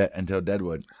 Until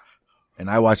Deadwood. And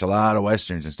I watch a lot of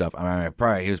westerns and stuff. I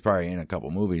mean, he was probably in a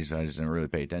couple movies, but I just didn't really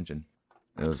pay attention.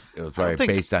 It was probably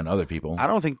based on other people. I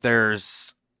don't think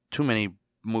there's too many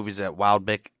movies that Wild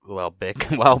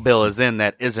Bill is in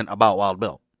that isn't about Wild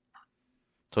Bill.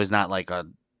 So he's not like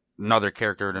another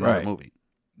character in another movie.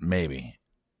 Maybe.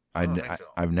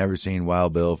 I've never seen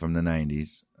Wild Bill from the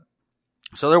 90s.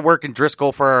 So they're working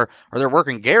they're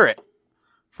working Garrett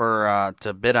for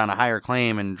to bid on a higher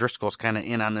claim, and Driscoll's kind of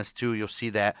in on this too. You'll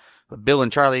see that. But Bill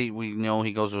and Charlie, we know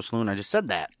he goes to a saloon. I just said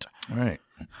that. All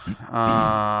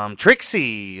right.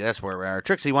 Trixie, that's where we are.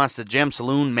 Trixie wants the gem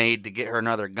saloon maid to get her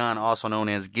another gun, also known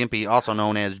as Gimpy, also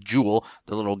known as Jewel,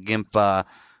 the little gimp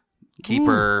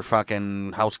keeper,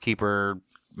 fucking housekeeper,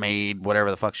 maid,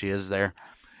 whatever the fuck she is there.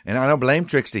 And I don't blame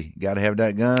Trixie. Got to have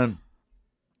that gun.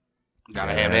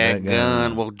 Gotta have that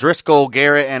gun. Well, Driscoll,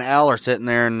 Garrett, and Al are sitting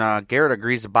there, and Garrett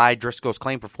agrees to buy Driscoll's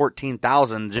claim for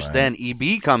 $14,000. Just then,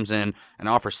 EB comes in and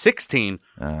offers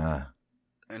 $16,000.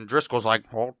 And Driscoll's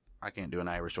like, "Well, I can't do an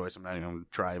Irish voice. I'm not even gonna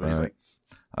try." But he's like,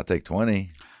 "I'll take 20."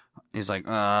 He's like,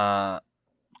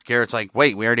 Garrett's like,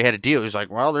 "Wait, we already had a deal." He's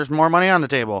like, "Well, there's more money on the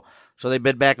table." So they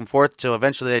bid back and forth till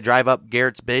eventually they drive up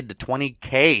Garrett's bid to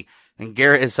 $20,000. And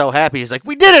Garrett is so happy. He's like,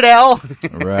 "We did it, Al."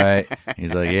 Right.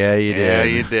 He's like, "Yeah, you did." Yeah,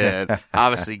 you did.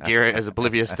 Obviously, Garrett is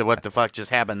oblivious to what the fuck just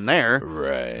happened there.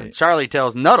 Right. And Charlie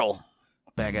tells Nuttall,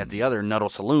 back at the other Nuttall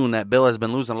saloon, that Bill has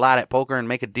been losing a lot at poker and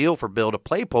make a deal for Bill to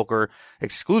play poker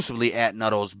exclusively at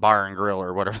Nuttall's Bar and Grill,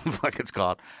 or whatever the fuck it's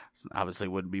called. Obviously,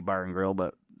 it wouldn't be Bar and Grill,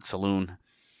 but saloon.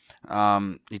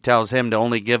 He tells him to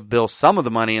only give Bill some of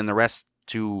the money and the rest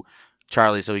to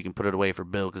Charlie so he can put it away for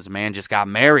Bill, because the man just got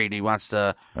married. He wants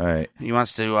to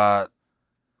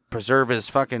preserve his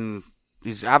fucking.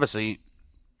 He's obviously,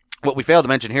 what we failed to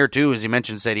mention here too is he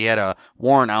mentions that he had a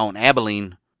warrant out in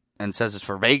Abilene and says it's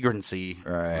for vagrancy.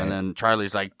 Right. And then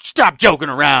Charlie's like, "Stop joking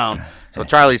around." So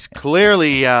Charlie's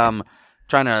clearly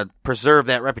trying to preserve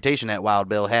that reputation that Wild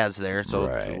Bill has there.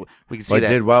 So we can see that.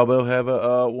 Did Wild Bill have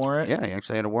a warrant? Yeah, he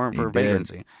actually had a warrant for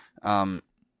vagrancy.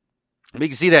 We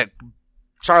can see that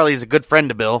Charlie's a good friend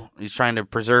to Bill. He's trying to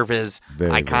preserve his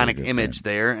Very, iconic very good image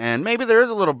friend. there. And maybe there is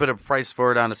a little bit of price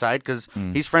for it on the side because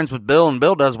he's friends with Bill, and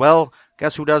Bill does well.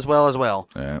 Guess who does well as well?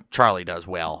 Yeah. Charlie does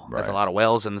well. Right. There's a lot of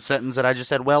wells in the sentence that I just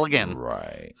said well again.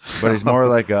 Right. But he's more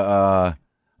like a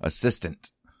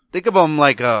assistant. Think of him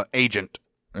like a agent.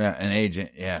 Yeah, an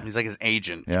agent. Yeah. He's like his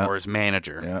agent Yeah. or his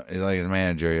manager. Yeah, he's like his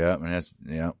manager. Yeah, and that's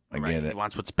I Right. get He it.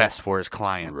 wants what's best for his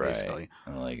client, Right. basically.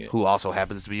 I like it. Who also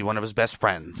happens to be one of his best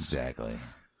friends. Exactly.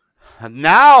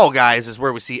 Now, guys, is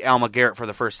where we see Alma Garrett for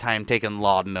the first time taking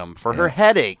laudanum for her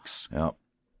headaches. Yep.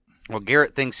 Well,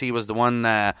 Garrett thinks he was the one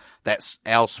that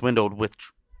Al swindled with.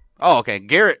 Oh, okay.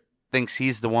 Garrett thinks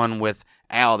he's the one with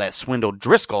Al that swindled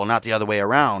Driscoll, not the other way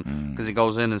around. Because he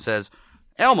goes in and says,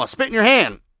 Alma, spit in your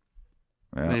hand.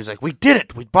 Yep. And he's like, we did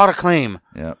it. We bought a claim.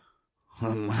 Yep.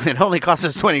 It only cost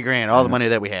us $20,000, all the money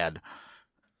that we had.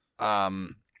 I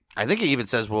think he even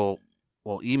says we'll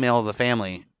email the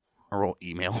family, or we'll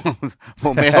email,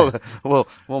 we'll mail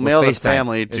the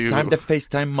family to. It's time to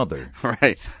FaceTime mother.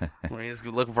 Right. Well, he's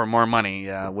looking for more money,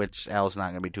 which Al's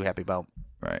not going to be too happy about.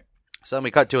 Right. So then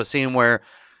we cut to a scene where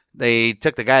they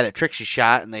took the guy that Trixie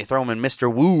shot and they throw him in Mr.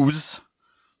 Woo's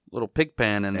little pig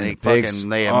pen, and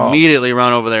they immediately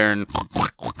run over there and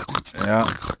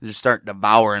just start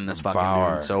devouring this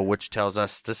fucking dude. So, which tells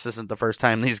us this isn't the first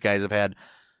time these guys have had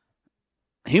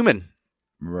human.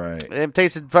 Right. They've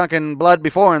tasted fucking blood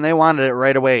before, and they wanted it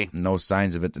right away. No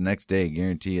signs of it the next day.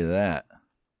 Guarantee you that.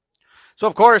 So,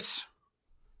 of course,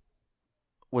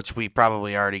 which we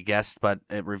probably already guessed, but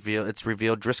it's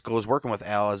revealed Driscoll is working with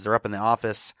Al as they're up in the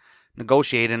office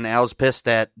negotiating. Al's pissed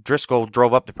that Driscoll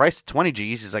drove up the price to 20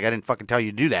 G's. He's like, I didn't fucking tell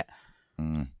you to do that.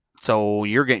 So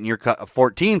you're getting your cut of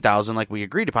 $14,000 like we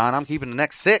agreed upon. I'm keeping the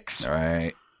next $6,000. All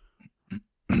right.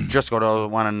 Driscoll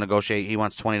don't want to negotiate. He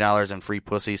wants $20 and free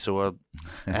pussy. So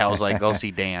Al's like, go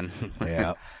see Dan.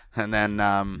 Yeah. And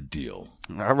then Deal.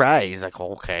 All right. He's like,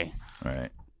 oh, okay. All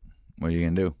right. What are you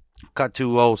gonna do? Cut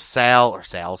to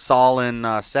Saul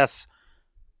in Seth's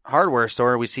hardware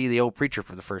store. We see the old preacher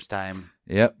for the first time.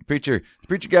 Yep. The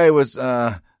preacher guy was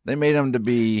they made him to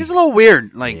be. He's a little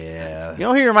weird. Like, yeah. You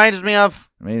know who he reminds me of?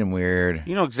 Made him weird.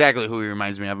 You know exactly who he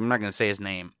reminds me of. I'm not going to say his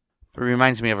name. But he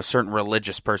reminds me of a certain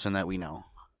religious person that we know.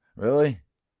 Really?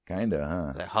 Kinda,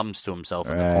 huh? That hums to himself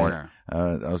in the corner.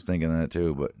 I was thinking that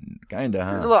too, but kinda,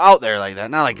 huh? He's a little out there like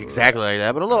that. Not like exactly like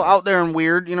that, but a little out there and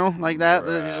weird, like that.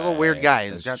 Right. He's a little weird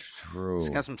guy. He's true. He's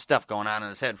got some stuff going on in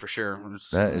his head for sure.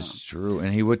 That is true.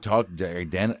 And he would talk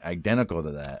identical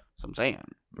to that. That's what I'm saying.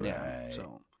 Right. Yeah.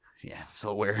 So, yeah, it's a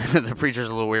little weird. The preacher's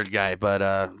a little weird guy,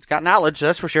 but he's got knowledge,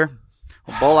 that's for sure.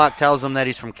 Well, Bullock tells him that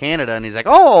he's from Canada, and he's like,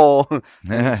 "Oh!"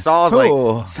 Saul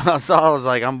was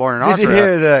like, "I'm born in Austria." Did you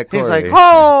hear that, Corey? He's like,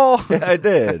 "Oh!" Yeah, I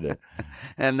did.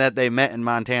 And that they met in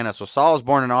Montana. So Saul was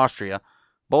born in Austria.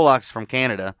 Bullock's from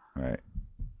Canada. Right.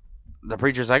 The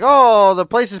preacher's like, "Oh, the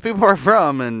places people are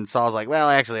from," and Saul's like, "Well,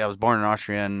 actually, I was born in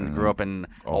Austria and grew up in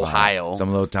Ohio,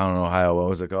 some little town in Ohio. What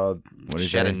was it called?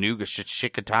 Chattanooga,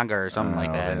 Chickatonga, or something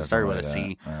like that. It started with a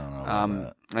C. I don't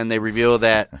know. And they reveal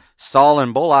that Saul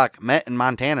and Bullock met in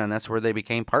Montana, and that's where they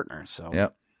became partners. So,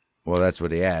 yep. Well, that's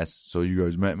what he asked. So you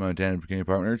guys met in Montana and became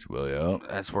partners? Well, yeah.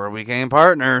 That's where we became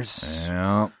partners.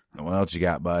 Yeah. What else you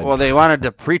got, bud? Well, they wanted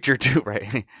the preacher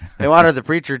to They wanted the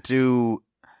preacher to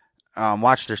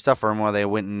watch their stuff for them while they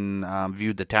went and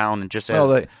viewed the town, and just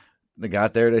they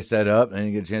got there, they set up, and they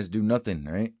didn't get a chance to do nothing,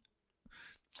 right?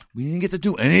 We didn't get to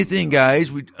do anything,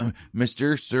 guys. We,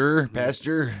 Mr. Sir,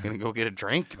 Pastor. Gonna go get a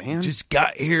drink, man. Just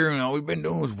got here, and all we've been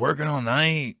doing was working all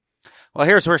night. Well,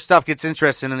 here's where stuff gets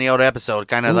interesting in the old episode.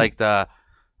 Kind of like the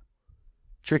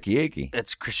tricky achy.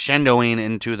 It's crescendoing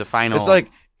into the final. It's like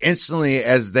instantly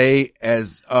as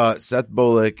Seth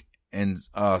Bullock and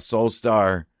Soul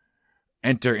Star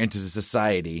enter into the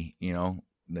society,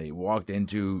 they walked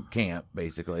into camp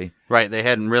basically. Right. They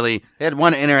had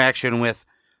one interaction with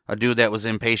a dude that was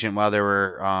impatient while they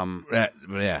were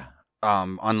unloading.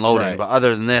 Right. But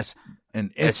other than this,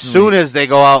 and as soon as they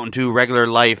go out into regular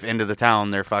life into the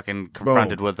town, they're fucking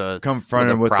confronted with a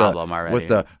problem already. With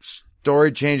the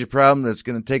story change of problem that's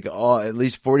going to take at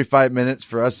least 45 minutes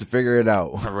for us to figure it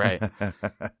out. Right.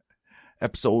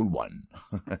 Episode 1.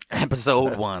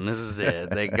 Episode 1. This is it.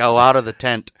 They go out of the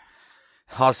tent.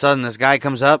 All of a sudden, this guy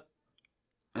comes up.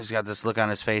 He's got this look on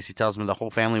his face. He tells me the whole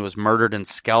family was murdered and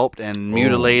scalped and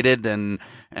mutilated and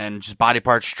just body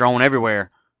parts strewn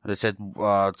everywhere. They said,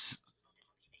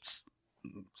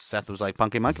 Seth was like,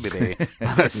 Punky Monkey Baby.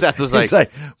 Seth was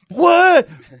like, what?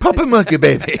 Puppy Monkey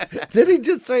Baby. Did he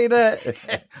just say that?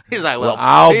 He's like,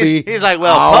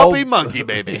 Puppy Monkey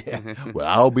Baby. Well,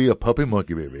 I'll be a Puppy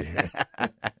Monkey Baby.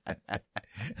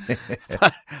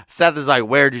 Seth is like,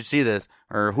 where'd you see this?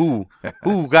 or who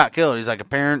got killed? He's like, a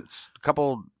parent, a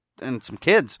couple, and some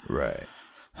kids. Right.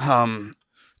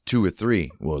 2 or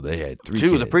 3. Well, they had 3 2.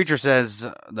 kids. The preacher says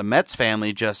the Metz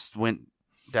family just went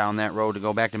down that road to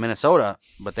go back to Minnesota,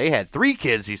 but they had 3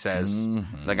 kids, he says.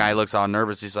 Mm-hmm. The guy looks all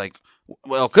nervous. He's like,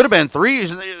 well, could have been 3.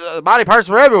 The body parts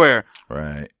were everywhere.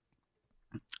 Right.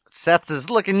 Seth is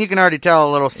looking, you can already tell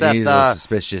a little Seth. He's a little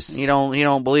suspicious. He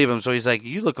don't believe him, so he's like,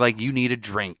 you look like you need a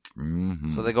drink.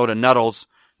 Mm-hmm. So they go to Nuttles.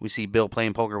 We see Bill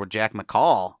playing poker with Jack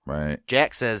McCall. Right.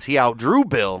 Jack says he outdrew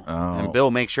Bill, and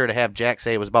Bill makes sure to have Jack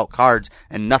say it was about cards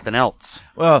and nothing else.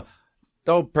 Well,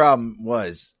 the whole problem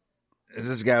was,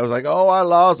 this guy was like, oh, I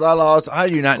lost. How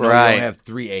do you not know you don't have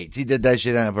 3 8s? He did that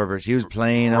shit on purpose. He was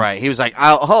playing. Right. He was like,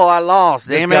 I lost,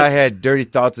 damn it. This guy had dirty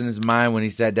thoughts in his mind when he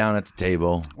sat down at the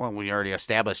table. Well, we already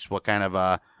established what kind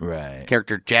of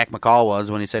character Jack McCall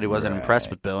was when he said he wasn't impressed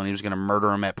with Bill and he was going to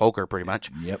murder him at poker, pretty much.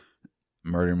 Yep.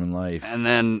 Murder him in life. And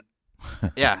then,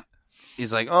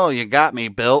 he's like, oh, you got me,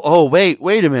 Bill. Oh, wait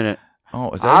a minute. Oh,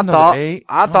 is that another 8?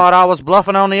 I thought I was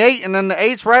bluffing on the 8, and then the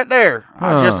 8's right there.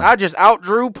 Huh. I just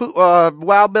outdrew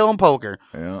Wild Bill in poker.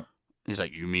 Yeah. He's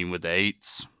like, you mean with the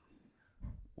 8s?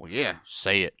 Well, yeah,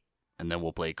 say it, and then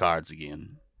we'll play cards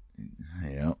again.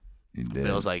 Yeah, he did.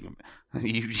 Bill's like,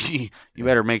 you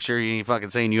better make sure you ain't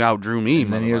fucking saying you outdrew me.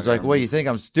 And then he was like, what, you think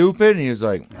I'm stupid? And he was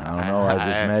like, I don't know,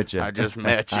 I just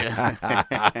met you.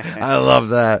 I love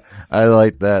that. I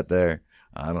like that there.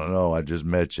 I don't know, I just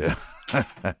met you.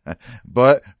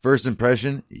 But first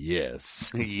impression, yes.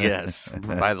 Yes.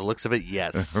 By the looks of it,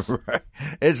 yes. Right.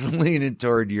 It's leaning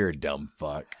toward you're a dumb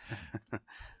fuck.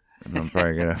 And I'm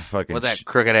probably going to fucking... With that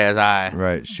crooked ass eye.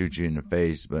 Right. Shoot you in the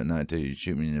face, but not until you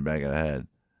shoot me in the back of the head.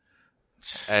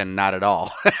 And not at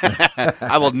all.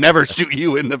 I will never shoot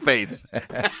you in the face.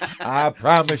 I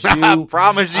promise you. I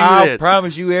promise you. I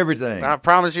promise you everything. I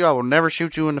promise you I will never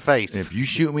shoot you in the face. If you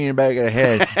shoot me in the back of the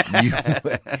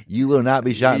head, you will not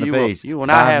be shot in the face. You will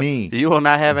not have me. You will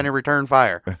not have any return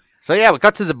fire. So yeah, we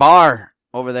cut to the bar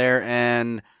over there,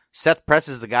 and Seth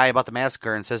presses the guy about the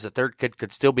massacre and says the third kid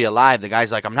could still be alive. The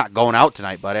guy's like, I'm not going out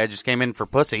tonight, buddy. I just came in for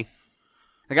pussy.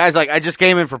 The guy's like, I just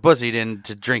came in for pussy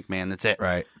to drink, man. That's it.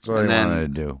 Right. That's what I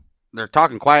wanted to do. They're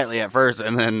talking quietly at first,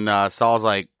 and then Saul's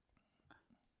like,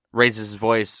 raises his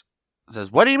voice, says,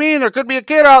 what do you mean? There could be a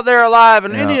kid out there alive,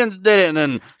 and Indians did it.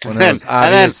 And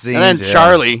then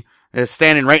Charlie is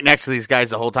standing right next to these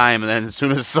guys the whole time, and then as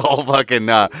soon as Saul fucking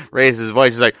raises his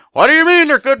voice, he's like, what do you mean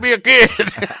there could be a kid?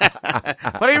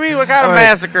 What do you mean? What kind of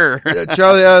massacre?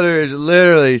 Charlie Elder is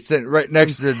literally sitting right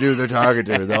next to the dude they're talking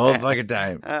to the whole fucking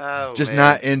time. Oh, just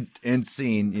not in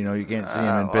scene. You know, you can't see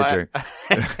him in picture.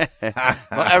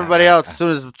 Well, everybody else, as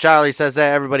soon as Charlie says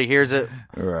that, everybody hears it.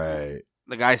 Right.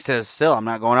 The guy says, still, I'm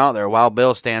not going out there. Wild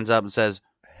Bill stands up and says,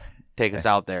 take us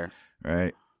out there.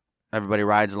 Right. Everybody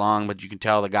rides along, but you can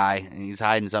tell the guy, and he's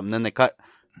hiding something. Then they cut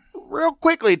real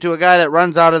quickly to a guy that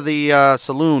runs out of the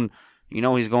saloon. You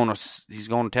know he's going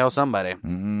to tell somebody.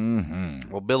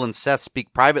 Mm-hmm. Well, Bill and Seth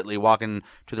speak privately, walking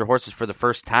to their horses for the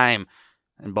first time,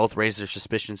 and both raise their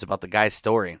suspicions about the guy's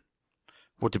story.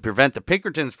 Well, to prevent the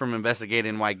Pinkertons from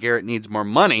investigating why Garrett needs more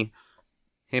money,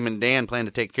 him and Dan plan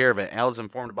to take care of it. Al is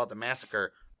informed about the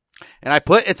massacre. And I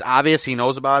put, it's obvious he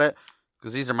knows about it,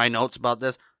 because these are my notes about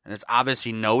this. And it's obvious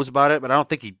he knows about it, but I don't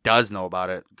think he does know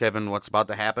about it, given what's about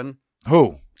to happen.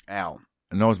 Who? Al.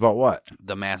 Knows about what?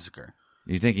 The massacre.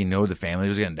 You think he knew the family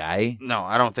was going to die? No,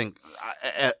 I don't think.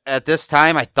 At this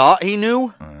time, I thought he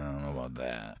knew. I don't know about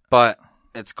that. But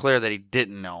it's clear that he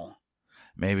didn't know.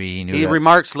 Maybe he knew. He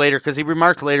remarks later, because he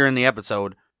remarked later in the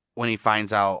episode when he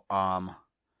finds out,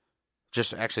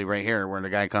 just actually right here, where the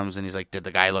guy comes and he's like, did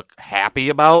the guy look happy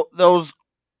about those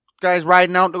guys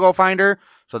riding out to go find her?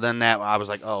 So then that I was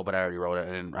like, oh, but I already wrote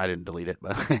it. I didn't delete it.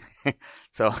 But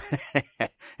so,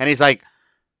 and he's like,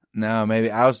 no,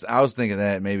 maybe I was thinking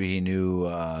that maybe he knew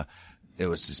it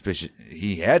was suspicious.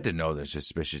 He had to know there's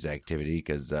suspicious activity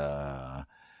because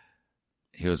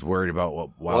he was worried about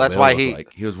what Wild Bill was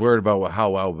like. He was worried about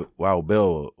how Wild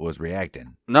Bill was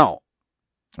reacting. No,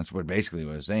 that's what basically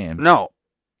was saying. No,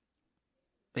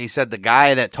 he said the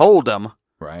guy that told him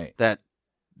right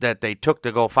that they took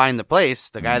to go find the place,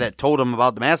 the guy that told him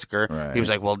about the massacre, right. He was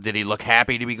like, well, did he look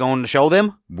happy to be going to show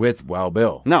them? With Wild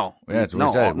Bill. No. Yeah, that's what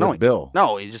he said, with Bill.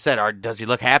 No, he just said, does he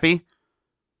look happy?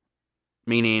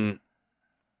 Meaning,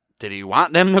 did he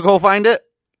want them to go find it?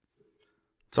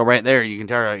 So right there, you can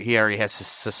tell he already has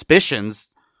suspicions,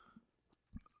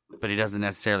 but he doesn't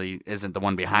necessarily, isn't the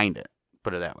one behind it.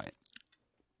 Put it that way.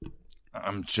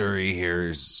 I'm sure he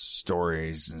hears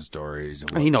stories and stories.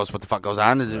 He knows what the fuck goes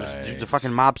on. Right. He's a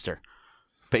fucking mobster,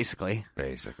 basically.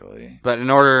 Basically. But in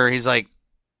order, he's like,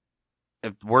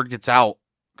 if word gets out,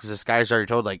 because this guy's already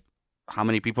told, like, how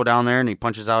many people down there, and he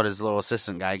punches out his little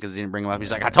assistant guy because he didn't bring him up.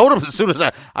 He's like, I told him as soon as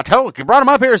I brought him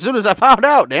up here as soon as I found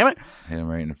out, damn it. Hit him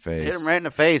right in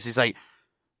the face. He's like,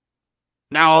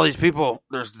 now all these people,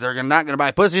 they're not going to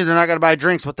buy pussy, they're not going to buy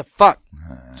drinks, what the fuck?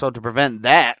 So to prevent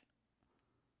that,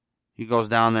 he goes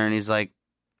down there and he's like,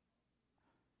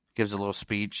 gives a little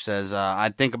speech, says,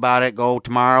 I'd think about it, go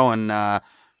tomorrow, and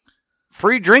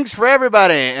free drinks for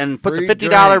everybody, and puts a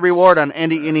 $50 reward on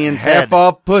any Indian's head. Half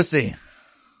off pussy.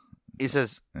 He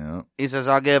says,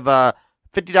 I'll give a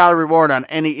 $50 reward on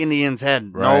any Indian's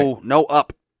head. Right. No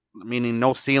up, meaning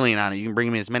no ceiling on it. You can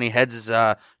bring me as many heads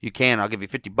as you can. I'll give you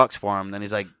 $50 for them. Then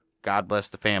he's like, God bless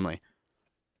the family.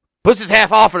 Pussy's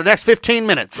half off for the next 15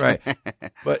 minutes. Right.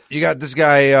 But you got this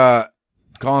guy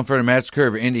calling for the massacre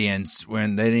of Indians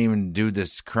when they didn't even do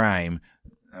this crime.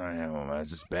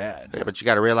 That's just bad. Yeah, but you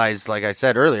got to realize, like I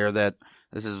said earlier, that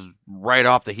this is right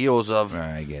off the heels of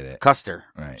I get it. Custer.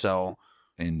 Right. So...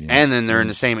 Indians. And then they're in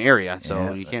the same area,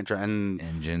 so you can't try. And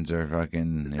engines are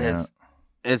fucking.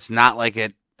 It's not like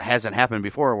it hasn't happened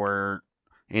before, where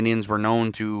Indians were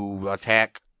known to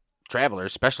attack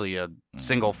travelers, especially a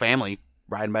single family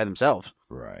riding by themselves.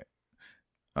 Right.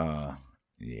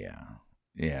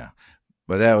 Yeah.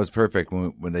 But that was perfect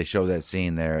when they showed that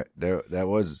scene there. That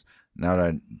was, now that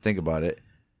I think about it,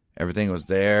 everything was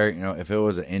there. If it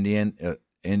was an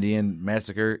Indian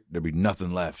massacre, there'd be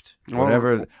nothing left.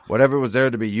 Whatever was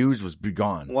there to be used was be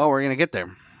gone. Well, we're gonna get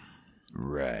there,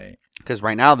 right? Because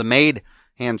right now the maid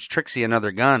hands Trixie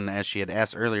another gun, as she had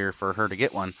asked earlier for her to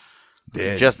get one.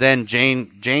 Just then,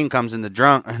 Jane comes in the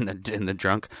drunk.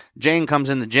 Jane comes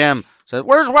in the gym, says,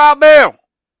 "Where's Wild Bill?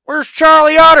 Where's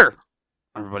Charlie Otter?"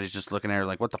 Everybody's just looking at her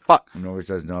like, "What the fuck?" Nobody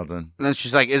says nothing. And then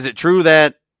she's like, "Is it true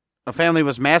that a family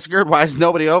was massacred? Why is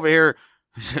nobody over here?"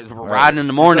 Riding in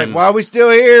the morning. Like, why are we still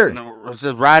here?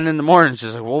 Riding in the morning.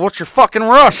 She's like, well, what's your fucking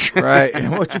rush? Right.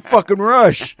 What's your fucking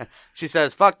rush? She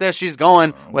says, fuck this. She's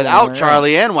going without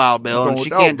Charlie and Wild Bill, and she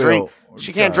can't drink.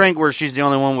 She can't drink where she's the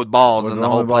only one with balls in the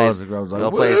whole place. And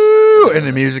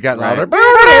the music got louder.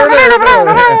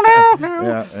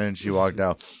 Yeah, and she walked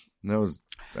out.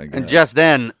 And just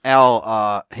then,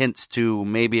 Al hints to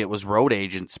maybe it was road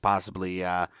agents possibly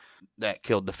that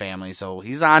killed the family, so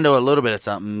he's on to a little bit of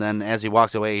something. Then as he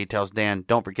walks away, he tells Dan,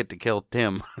 don't forget to kill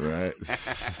Tim. Right.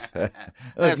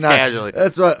 That's casually.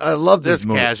 That's what I love this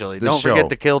movie. Casually. Don't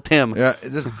forget to kill Tim.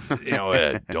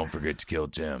 Yeah, don't forget to kill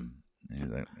Tim.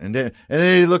 And then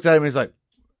he looked at him, he's like,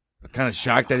 kind of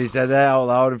shocked that he said that out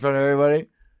loud in front of everybody.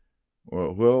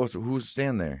 Well, who's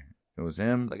standing there? It was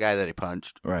him. The guy that he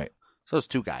punched. Right. So it's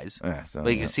two guys. Yeah,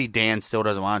 but you can see Dan still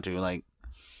doesn't want to. Like,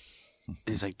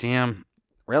 he's like, damn.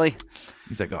 Really?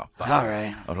 He's like, oh, fuck. All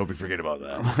right. I hope you forget about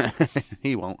that.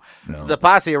 He won't. No. The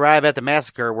posse arrive at the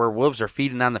massacre where wolves are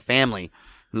feeding on the family.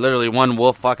 Literally, one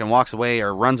wolf fucking walks away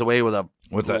or runs away with a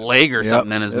leg or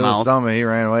something in his mouth. Something. He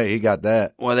ran away. He got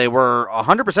that. Well, they were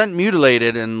 100%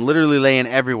 mutilated and literally laying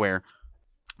everywhere.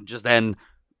 Just then,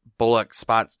 Bullock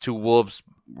spots two wolves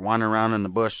wandering around in the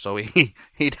bush, so he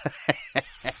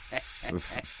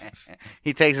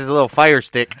takes his little fire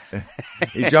stick.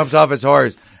 He jumps off his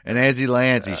horse, and as he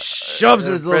lands, he shoves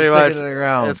his little stick into the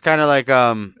ground. It's kind of like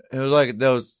it was like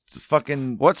those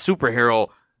fucking what superhero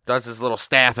does this little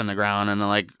staff in the ground, and then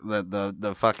like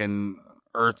the fucking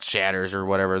earth shatters or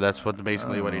whatever. That's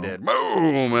basically what he did.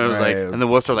 Boom! It was like, and the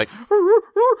wolves are like,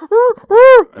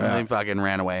 and they fucking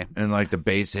ran away. And like the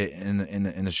bass hit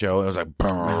in the show, it was like,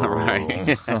 boom.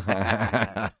 Right.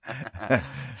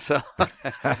 So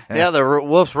yeah, the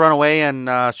wolves run away, and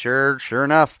sure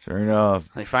enough,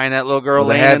 they find that little girl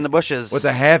laying in the bushes with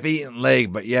a half-eaten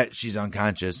leg, but yet she's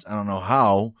unconscious. I don't know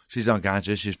how she's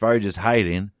unconscious. She's probably just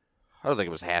hiding. I don't think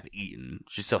it was half eaten.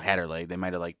 She still had her leg. They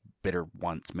might have like bit her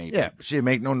once, maybe. Yeah, but she didn't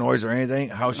make no noise or anything.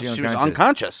 How she unconscious? She was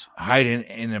unconscious, hiding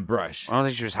in the brush. I don't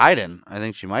think she was hiding. I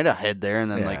think she might have hid there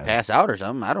and then like pass out or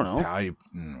something. I don't know.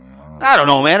 I don't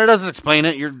know, man. It doesn't explain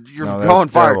it. You're going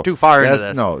too far into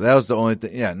this. No, that was the only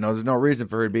thing. Yeah, no, there's no reason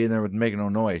for her to be in there with making no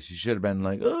noise. She should have been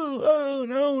like, oh,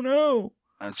 no.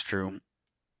 That's true.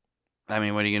 I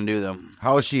mean, what are you gonna do though?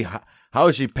 How is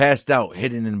she passed out,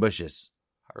 hidden in bushes?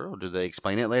 I don't know. Do they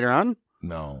explain it later on?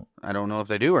 No. I don't know if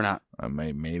they do or not.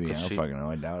 Maybe. I don't fucking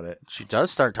know. I doubt it. She does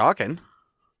start talking.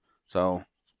 So,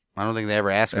 I don't think they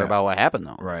ever ask her about what happened,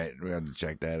 though. Right. We have to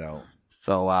check that out.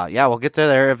 So, we'll get to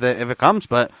there if it comes.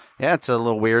 But, yeah, it's a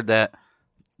little weird that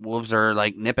wolves are,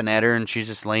 like, nipping at her and she's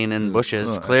just laying in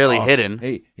bushes, clearly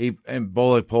hidden. And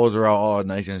Bullock pulls her out all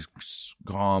nice and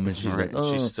calm, and she's like,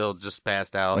 she's still just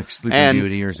passed out. Like Sleeping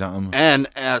Beauty or something. And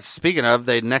speaking of,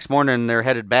 next morning they're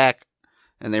headed back.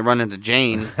 and they run into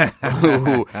Jane,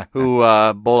 who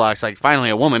Bullock's like, finally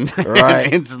a woman, Right.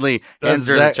 and instantly hands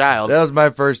her the child. That was my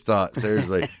first thought,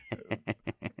 seriously.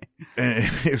 And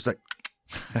he was like,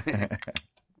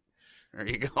 there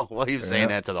you go. Well, he was saying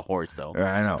that to the horse, though.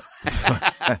 I know.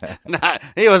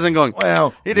 He wasn't going.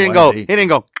 Well, he didn't go. He didn't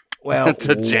go. Well,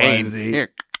 to Jane. Here,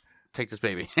 take this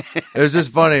baby. It's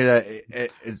just funny that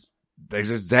that's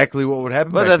exactly what would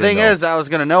happen. But back the thing then, is, I was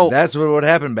gonna know. That's what would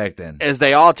happen back then. Is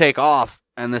they all take off,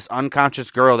 and this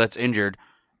unconscious girl that's injured,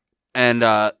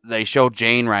 and they show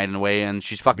Jane riding away, and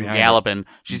she's fucking galloping.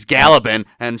 She's galloping,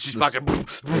 and she's fucking,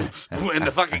 and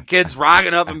the fucking kid's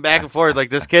rocking up and back and forth like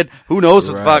this kid. Who knows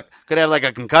what the fuck could have like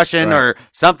a concussion or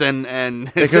something, and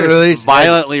they could at least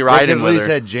violently riding with her. At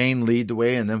least had Jane lead the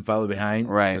way and then follow behind.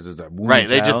 Right, right.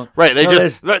 They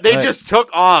just took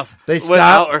off. They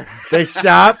stopped. They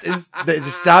stopped. They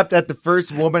stopped at the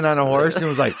first woman on a horse and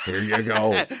was like, "Here you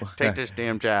go, take this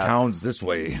damn child. Town's this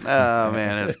way." Oh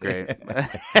man, that's great.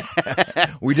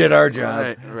 We did our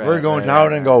job. Right, We're going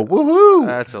town and go woo-hoo.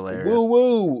 That's hilarious.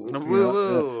 Woo-woo.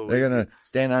 Woo-woo. They're going to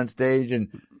stand on stage and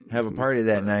have a party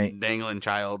that night. Dangling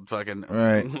child fucking.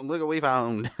 Right. Look what we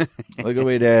found. Look what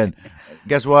we did.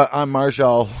 Guess what? I'm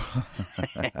Marshall.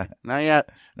 Not yet.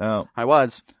 No. I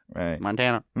was. Right.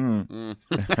 Montana.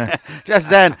 Just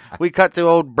then, we cut to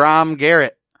old Brom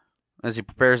Garrett. As he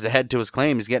prepares to head to his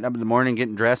claim, he's getting up in the morning,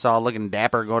 getting dressed, all looking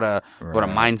dapper, go to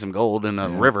mine some gold in a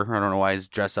river. I don't know why he's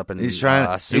dressed up in he's trying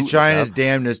his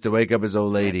damnedest to wake up his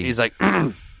old lady. He's like,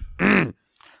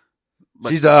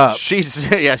 she's up. She's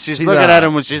looking at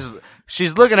him when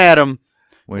she's looking at him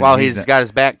while he's got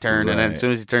his back turned, and then as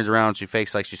soon as he turns around, she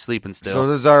fakes like she's sleeping still. So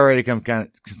there's already some kind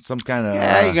of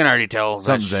you can already tell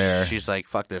something's there. She's like,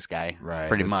 fuck this guy, right?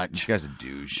 Pretty much. This guy's a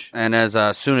douche. And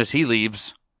as soon as he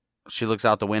leaves, she looks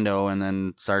out the window and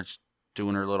then starts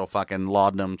doing her little fucking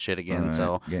laudanum shit again. Right.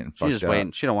 So she's just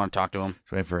waiting. She don't want to talk to him.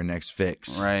 She's waiting for her next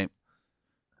fix. Right.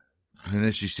 And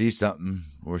then she sees something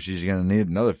where she's going to need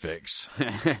another fix.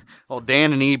 Well,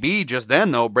 Dan and EB just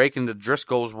then, though, break into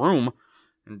Driscoll's room,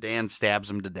 and Dan stabs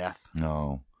him to death.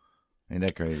 No. Ain't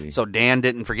that crazy? So Dan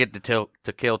didn't forget to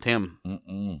kill Tim.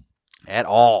 Mm-mm. At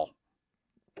all.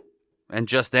 And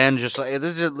just then, this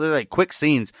is like quick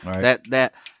scenes. Right.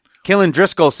 That killing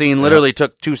Driscoll scene literally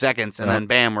took 2 seconds, and then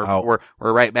bam, we're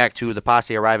right back to the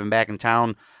posse arriving back in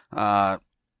town.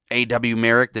 A.W.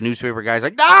 Merrick, the newspaper guy's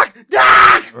like, Doc!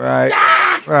 Right.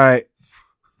 Doc! Right.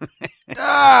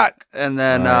 Doc! And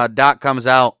then Doc comes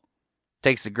out,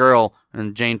 takes the girl,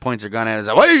 and Jane points her gun at her and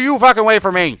says, "Wait, you fucking wait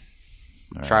for me!"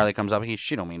 Right. Charlie comes up.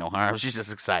 She don't mean no harm. She's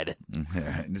just excited.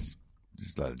 Yeah, just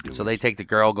let it do So they take the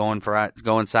girl, go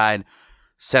inside.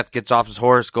 Seth gets off his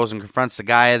horse, goes and confronts the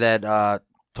guy that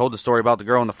told the story about the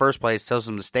girl in the first place, tells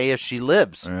him to stay if she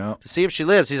lives. Yeah. To see if she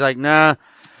lives. He's like, nah.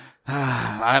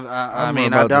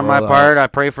 I've done my part. I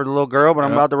pray for the little girl, but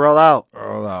I'm about to roll out.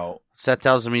 Roll out. Seth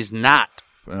tells him he's not.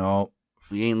 No.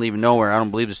 He ain't leaving nowhere. I don't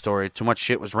believe the story. Too much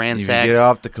shit was ransacked. You get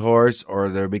off the course, or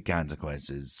there'll be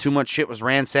consequences. Too much shit was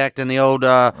ransacked in the old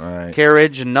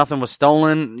carriage, and nothing was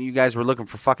stolen. You guys were looking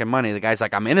for fucking money. The guy's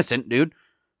like, I'm innocent, dude.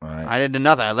 Right. I didn't do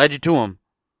nothing. I led you to him.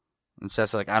 And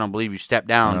Seth's like, I don't believe you. Step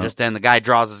down. No. Just then, the guy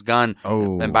draws his gun.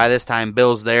 Oh. And by this time,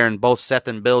 Bill's there, and both Seth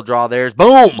and Bill draw theirs.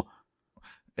 Boom!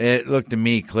 It looked to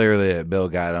me clearly that Bill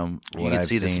got him. You can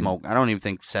see the smoke. I don't even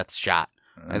think Seth's shot.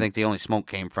 I think the only smoke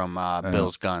came from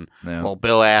Bill's gun. Yeah. Well,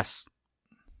 Bill asks,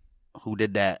 who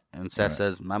did that? And Seth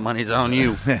says, my money's on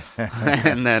you.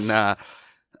 And then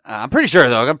I'm pretty sure,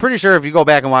 though. I'm pretty sure if you go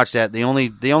back and watch that, the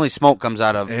only smoke comes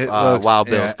out of Wild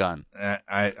Bill's gun.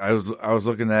 I was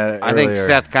looking at it I earlier. think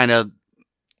Seth kind of...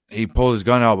 He pulled his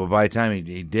gun out, but by the time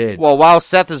he did... Well, while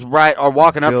Seth is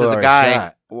walking up Bill to the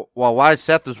guy... While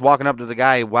Seth was walking up to the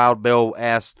guy, Wild Bill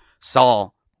asked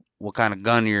Saul what kind of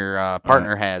gun your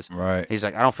partner has. Right. He's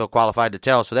like, I don't feel qualified to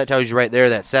tell. So that tells you right there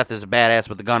that Seth is a badass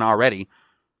with the gun already.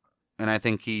 And I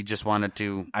think he just wanted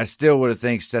to... I still would have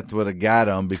think Seth would have got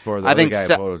him before the other guy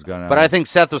pulled his gun out. But I think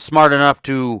Seth was smart enough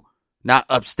to not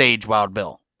upstage Wild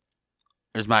Bill.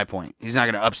 Is my point. He's not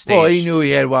going to upstage... Well, he knew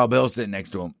he had Wild Bill sitting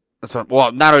next to him.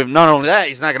 Not only that,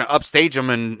 he's not going to upstage him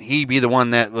and he be the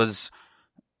one that was...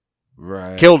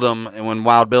 Right. Killed him, and when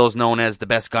Wild Bill is known as the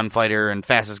best gunfighter and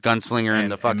fastest gunslinger in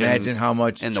the fucking... Imagine how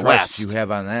much in the trust West you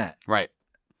have on that. Right.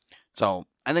 So,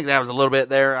 I think that was a little bit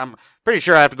there. I'm pretty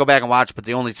sure I have to go back and watch, but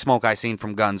the only smoke I seen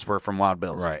from guns were from Wild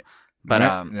Bill's. Right. But,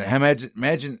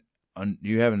 imagine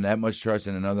you having that much trust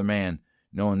in another man,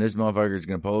 knowing this motherfucker is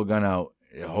going to pull a gun out.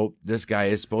 I hope this guy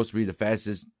is supposed to be the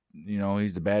fastest,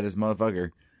 he's the baddest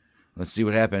motherfucker. Let's see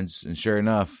what happens. And sure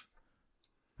enough,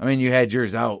 I mean, you had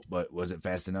yours out, but was it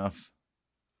fast enough?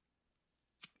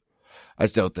 I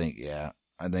still think, yeah.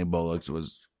 I think Bullock's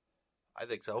was. I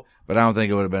think so. But I don't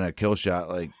think it would have been a kill shot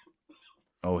like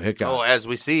Hickox. Oh, as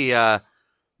we see,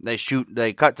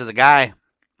 they cut to the guy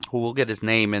who will get his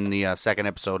name in the second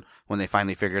episode when they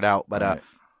finally figure it out. But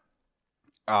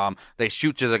they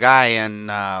shoot to the guy and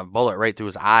bullet right through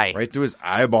his eye. Right through his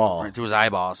eyeball. Right through his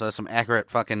eyeball. So that's some accurate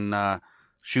fucking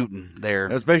shooting there.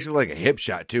 That's basically like a hip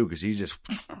shot, too, because he just...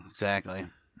 Exactly.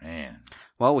 Man.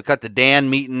 Well, we cut to Dan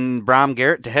meeting Brom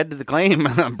Garrett to head to the claim.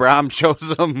 Brom shows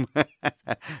him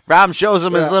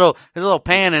his little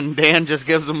pan, and Dan just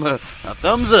gives him a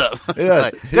thumbs up. Yeah,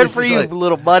 like, good for you, like,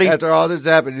 little buddy. After all this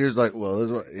happened, he was like, well, this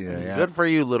is what, yeah. Good for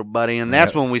you, little buddy. And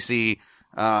that's when we see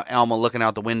Alma looking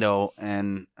out the window,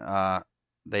 and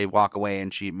they walk away,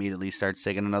 and she immediately starts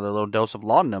taking another little dose of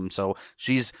laudanum. So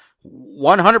she's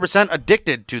 100%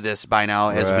 addicted to this by now,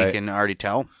 as we can already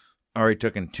tell. Already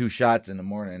taken 2 shots in the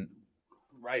morning.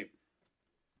 Right.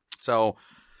 So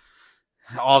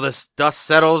all this dust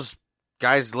settles.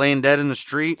 Guy's laying dead in the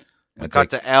street. We cut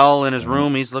to L in his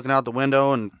room. He's looking out the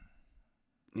window, and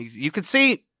you can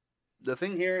see the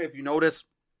thing here. If you notice,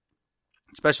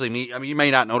 especially me, I mean, you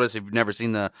may not notice if you've never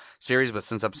seen the series, but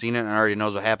since I've seen it and I already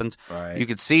knows what happens, you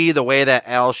can see the way that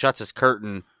L shuts his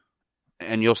curtain,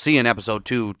 and you'll see in episode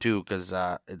 2 too, because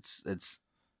it's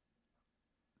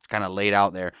kind of laid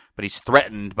out there. But he's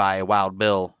threatened by Wild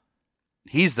Bill.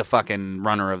 He's the fucking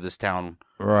runner of this town.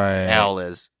 Right. Al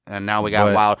is. And now we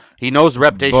got Wild. He knows the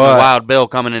reputation of Wild Bill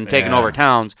coming and taking over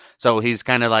towns. So he's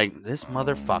kind of like, this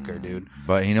motherfucker, dude.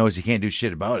 But he knows he can't do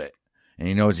shit about it. And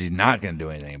he knows he's not going to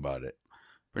do anything about it.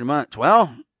 Pretty much.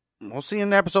 Well, we'll see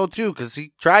in episode 2 because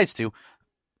he tries to.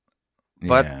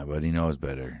 But he knows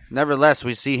better. Nevertheless,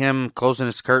 we see him closing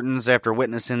his curtains after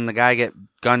witnessing the guy get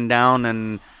gunned down,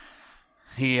 and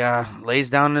he lays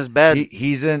down in his bed.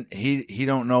 He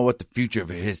don't know what the future of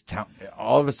his town.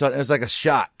 All of a sudden, it's like a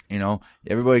shock. You know,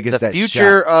 everybody gets that. The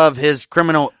future of his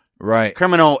criminal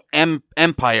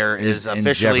empire is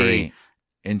officially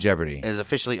in jeopardy. Is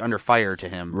officially under fire to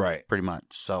him. Right, pretty much.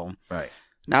 So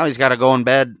now he's got to go in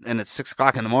bed, and it's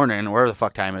 6:00 in the morning, wherever the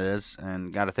fuck time it is,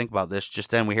 and got to think about this. Just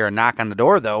then, we hear a knock on the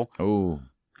door, though. Oh.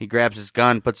 He grabs his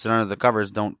gun, puts it under the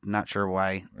covers. Not sure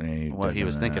why, what he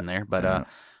was thinking there, but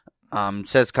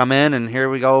says come in, and here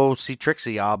we go. See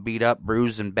Trixie all beat up,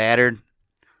 bruised, and battered.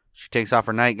 She takes off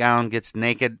her nightgown, gets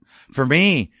naked. For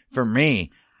me,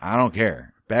 I don't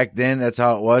care. Back then, that's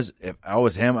how it was. If I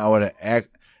was him, I would have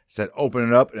said open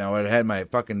it up, and I would have had my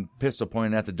fucking pistol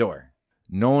pointing at the door,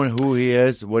 knowing who he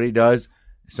is, what he does.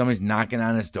 Somebody's knocking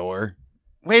on his door.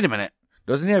 Wait a minute.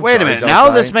 Doesn't he have? Wait a minute. Now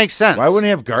this makes sense. Why wouldn't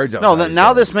he have guards outside? No,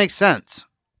 now this makes sense.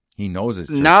 He knows it's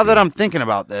Trixie. Now that I'm thinking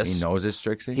about this. He knows it's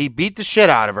Trixie? He beat the shit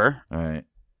out of her. All right.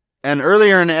 And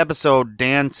earlier in the episode,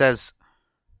 Dan says,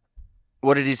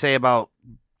 what did he say about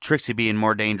Trixie being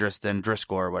more dangerous than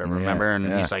Driscoll or whatever, remember?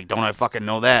 And he's like, don't I fucking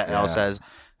know that? Al says.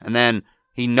 And then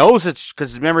he knows it's,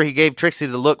 because remember he gave Trixie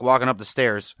the look walking up the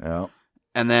stairs. Yeah.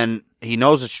 And then he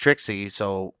knows it's Trixie,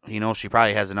 so he knows she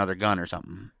probably has another gun or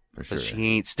something. Because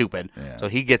she ain't stupid. Yeah. So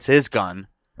he gets his gun.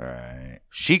 Right.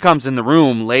 She comes in the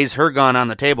room, lays her gun on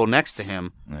the table next to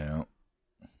him. Yeah.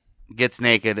 Gets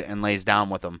naked and lays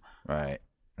down with him. Right.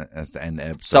 That's the end of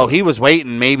the episode. So he was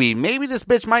waiting. Maybe this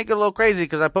bitch might get a little crazy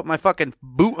because I put my fucking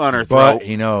boot on her throat. But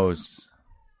he knows.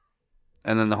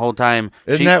 And then the whole time,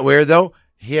 isn't that weird though?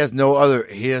 He has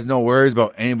no worries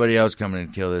about anybody else coming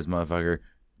and kill this motherfucker,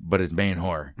 but his main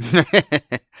whore.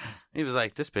 He was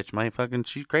like, this bitch might fucking.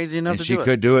 She's crazy enough to do it. She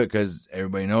could do it because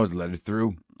everybody knows. Let her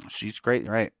through. She's great,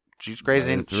 right? She's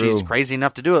crazy. She's crazy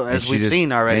enough to do it, as we've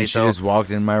seen already. And she just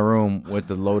walked in my room with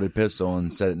the loaded pistol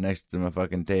and set it next to my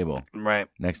fucking table. Right.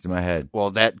 Next to my head.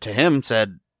 Well, that to him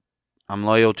said, I'm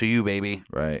loyal to you, baby.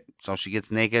 Right. So she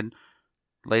gets naked,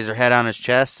 lays her head on his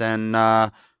chest, and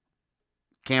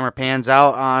camera pans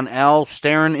out on Al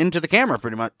staring into the camera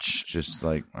pretty much. Just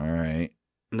like, all right.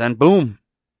 And then boom.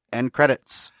 End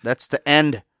credits. That's the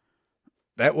end.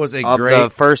 That was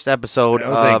the first episode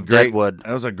of Deadwood.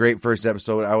 That was a great first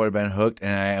episode. I would have been hooked,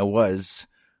 and I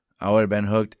would have been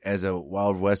hooked as a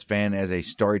Wild West fan, as a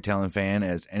storytelling fan,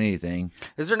 as anything.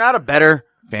 Is there not a better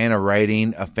fan of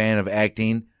writing, a fan of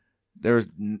acting? Is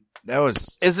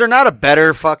there not a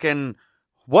better fucking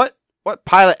what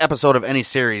pilot episode of any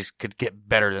series could get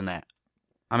better than that?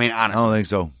 I mean, honestly, I don't think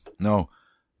so. No.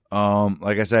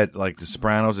 Like I said, like The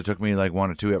Sopranos, it took me like 1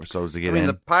 or 2 episodes to get in.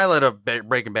 The pilot of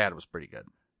Breaking Bad was pretty good.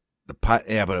 But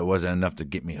it wasn't enough to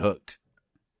get me hooked.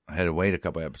 I had to wait a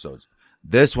couple episodes.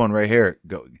 This one right here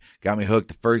got me hooked.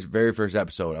 The very first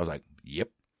episode, I was like, "Yep,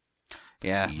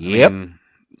 yeah, yep."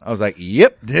 I was like,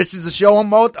 "Yep, this is the show I'm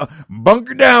about to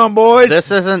bunker down, boys."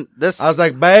 This isn't this. I was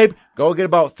like, "Babe, go get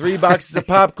about 3 boxes of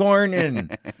popcorn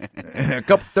and A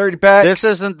couple 30-packs. This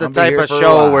isn't the type of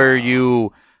show where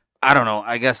you, I don't know,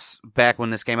 I guess back when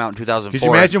this came out in 2004. Could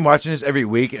you imagine watching this every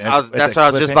week? And that's what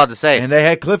I was just about to say. And they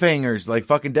had cliffhangers like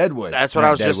fucking Deadwood. That's what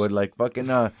I was Deadwood, like fucking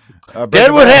Deadwood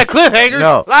had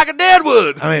cliffhangers like a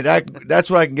Deadwood. I mean, that's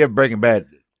what I can give Breaking Bad.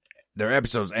 Their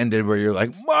episodes ended where you're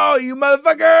like, whoa, you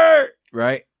motherfucker!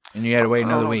 Right? And you had to wait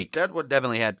another week. Deadwood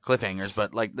definitely had cliffhangers,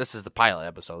 but like this is the pilot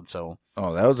episode, so.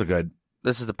 Oh, that was a good.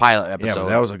 This is the pilot episode. Yeah, but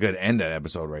that was a good end to that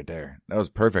episode right there. That was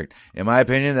perfect. In my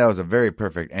opinion, that was a very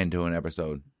perfect end to an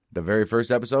episode. The very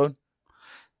first episode?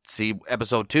 See,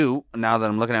 episode 2, now that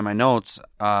I'm looking at my notes,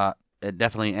 it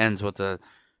definitely ends with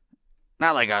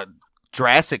not like a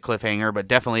drastic cliffhanger, but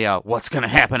definitely a what's going to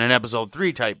happen in episode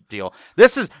 3 type deal.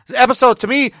 This is, to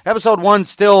me, episode 1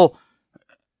 still,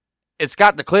 it's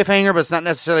got the cliffhanger, but it's not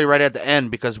necessarily right at the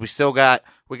end because we got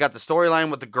the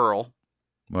storyline with the girl.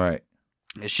 Right.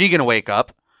 Is she going to wake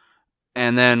up?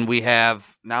 And then we have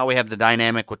the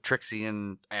dynamic with Trixie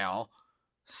and Al,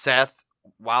 Seth,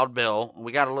 Wild Bill.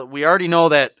 We already know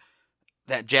that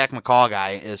Jack McCall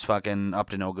guy is fucking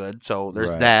up to no good. So there's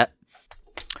that.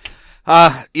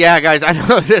 Yeah, guys, I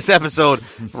know this episode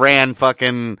ran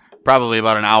fucking probably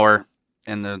about an hour,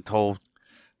 and the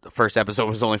first episode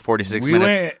was only 46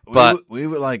 minutes. We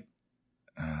were like,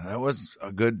 that was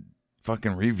a good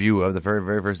fucking review of the very,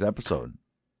 very first episode.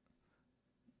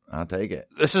 I'll take it.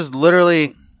 This is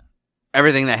literally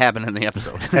everything that happened in the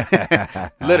episode.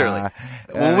 Literally.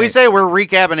 When we say we're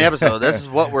recapping the episode, this is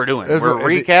what we're doing. We're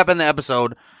recapping the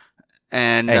episode,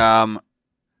 and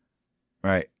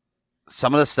right.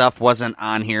 Some of the stuff wasn't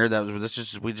on here.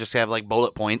 We just have like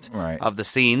bullet points of the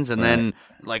scenes, and then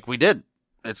like we did.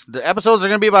 The episodes are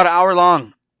going to be about an hour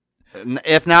long,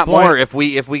 if not more. If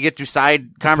we get to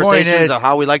side conversations of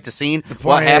how we like the scene,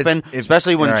 what happened,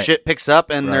 especially when shit picks up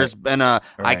and there's been a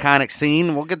iconic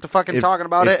scene, we'll get to fucking talking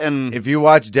about it. And if you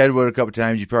watch Deadwood a couple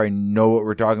times, you probably know what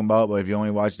we're talking about. But if you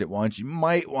only watched it once, you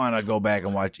might want to go back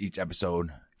and watch each episode.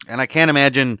 And I can't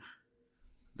imagine.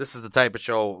 This is the type of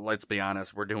show, let's be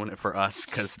honest, we're doing it for us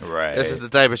because this is the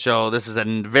type of show, this is a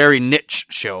very niche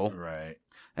show. Right.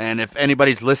 And if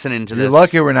anybody's listening to this... You're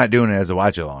lucky we're not doing it as a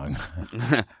watch-along.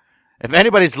 If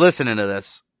anybody's listening to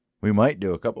this... We might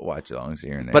do a couple watch-alongs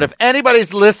here and there. But if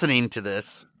anybody's listening to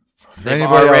this, they've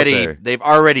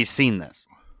already seen this.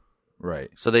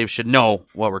 Right. So they should know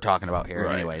what we're talking about here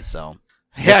anyway, so...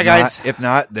 Yeah, guys. If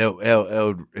not,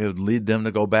 it'll lead them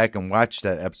to go back and watch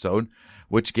that episode,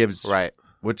 which gives...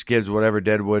 Which gives whatever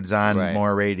Deadwood's on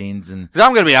more ratings. And because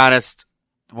I'm going to be honest,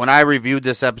 when I reviewed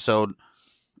this episode,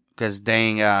 because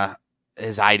dang,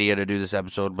 his idea to do this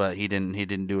episode, but he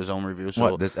didn't do his own review.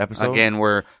 So this episode? Again,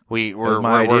 we're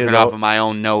working off of my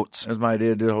own notes. It was my idea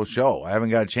to do the whole show. I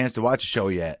haven't got a chance to watch a show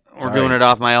yet. We're doing it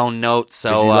off my own notes.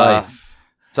 So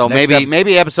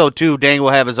maybe episode 2, Dang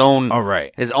will have his own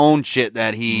his own shit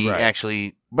that he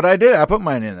actually. But I did. I put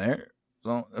mine in there.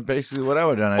 So basically, what I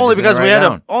would have done, only because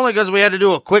we had to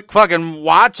do a quick fucking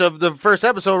watch of the first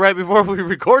episode right before we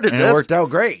recorded this. It worked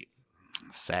out great.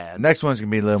 Sad. Next one's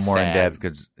gonna be a little more in depth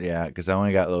because I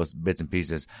only got those bits and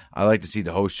pieces. I like to see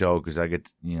the whole show because I get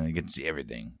you get to see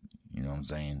everything. You know what I'm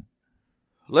saying?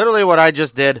 Literally, what I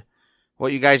just did,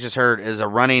 what you guys just heard, is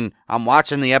I'm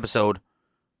watching the episode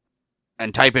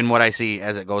and typing what I see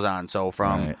as it goes on. So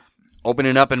from.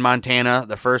 Opening up in Montana,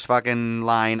 the first fucking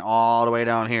line all the way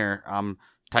down here. I'm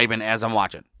typing as I'm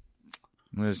watching.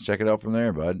 Let's check it out from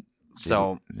there, bud.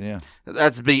 So,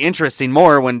 that'd be interesting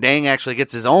more when Dang actually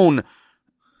gets his own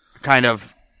kind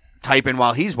of typing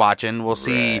while he's watching. We'll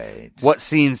see what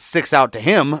scenes sticks out to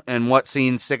him and what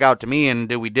scenes stick out to me, and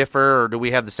do we differ or do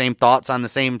we have the same thoughts on the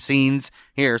same scenes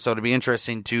here? So it'd be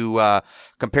interesting to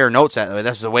compare notes that way.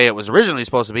 That's the way it was originally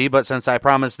supposed to be, but since I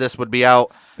promised this would be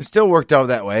out... It still worked out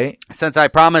that way. Since I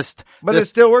promised... But it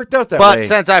still worked out that way. But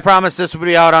since I promised this would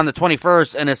be out on the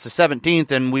 21st and it's the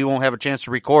 17th and we won't have a chance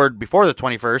to record before the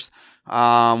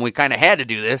 21st, we kind of had to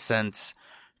do this since...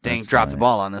 Dang dropped the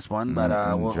ball on this one, but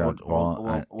we'll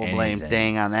blame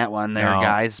Dang on that one there,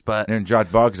 guys. But I didn't drop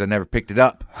the ball because I never picked it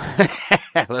up.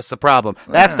 That's the problem.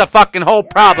 That's the fucking whole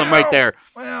problem right there.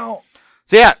 Well,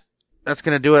 so yeah, that's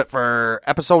gonna do it for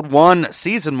episode 1,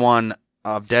 season 1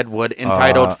 of Deadwood,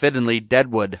 entitled fittingly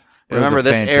Deadwood. Remember,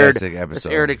 this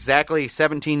aired exactly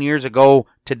 17 years ago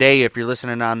today. If you're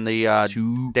listening on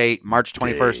the date, March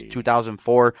 21st,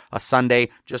 2004, a Sunday,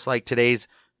 just like today's.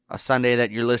 A Sunday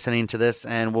that you're listening to this,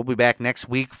 and we'll be back next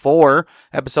week for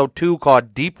episode 2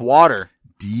 called Deep Water.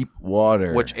 Deep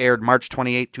Water. Which aired March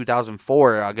 28,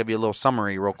 2004. I'll give you a little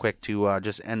summary real quick to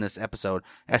just end this episode.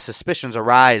 As suspicions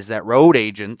arise that road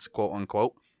agents, quote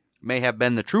unquote, may have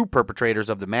been the true perpetrators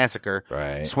of the massacre,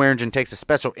 Swearingen takes a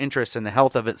special interest in the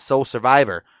health of its sole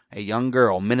survivor, a young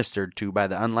girl ministered to by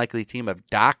the unlikely team of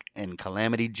Doc and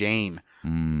Calamity Jane.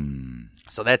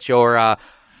 So that's your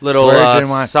little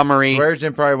summary.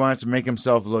 Swearingen probably wants to make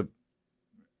himself look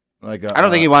like I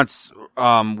don't think he wants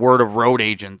word of road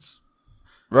agents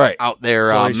out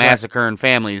there massacring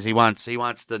families. He wants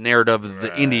the narrative of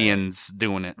the Indians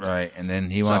doing it. Right, and then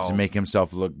he wants to make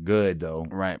himself look good, though.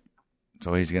 Right.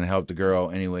 So he's going to help the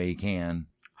girl any way he can.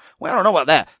 Well, I don't know about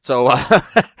that. So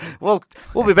we'll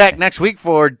be back next week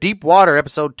for Deep Water,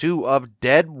 episode 2 of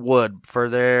Deadwood for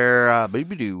their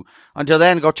baby-doo. Until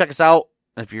then, go check us out.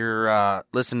 If you're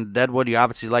listening to Deadwood, you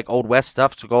obviously like Old West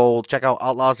stuff, so go check out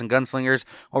Outlaws and Gunslingers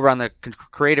over on the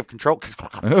Creative Control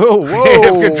Control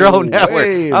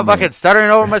Network. I'm fucking stuttering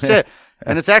over my shit.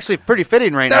 And it's actually pretty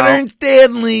fitting right now. Stuttering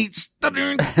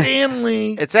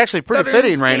Stanley. It's actually pretty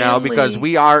fitting right now because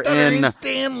we are in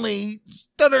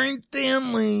Stuttering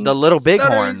Stanley. The Little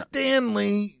Bighorn. Stuttering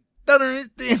Stanley.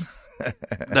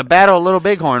 The Battle of Little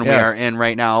Bighorn we are in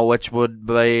right now, which would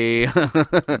be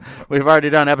we've already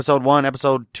done episode 1.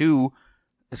 Episode 2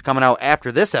 is coming out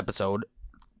after this episode.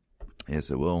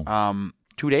 Yes, it will.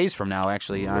 2 days from now,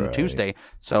 actually, on Tuesday.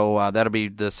 So that'll be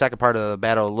the second part of the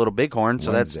Battle of Little Bighorn.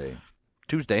 So Wednesday. That's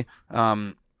Tuesday.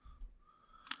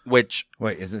 Which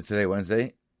wait, isn't today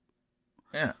Wednesday?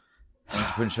 Yeah. You're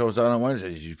putting shows out on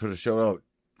Wednesdays. You put a show out.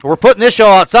 We're putting this show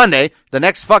out Sunday. The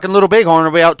next fucking Little Bighorn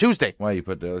will be out Tuesday. Why, you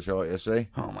put the other show out yesterday?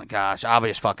 Oh my gosh,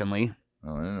 obvious fucking Lee.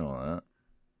 Oh, I didn't know that.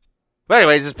 But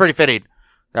anyways, it's pretty fitting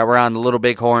that we're on the Little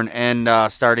Bighorn and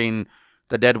starting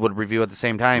the Deadwood review at the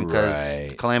same time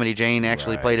because Calamity Jane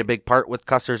actually played a big part with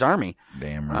Custer's army.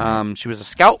 Damn right. She was a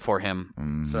scout for him.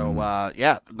 Mm-hmm. So,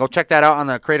 go check that out on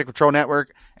the Creative Control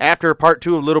Network. After part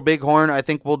 2 of Little Bighorn, I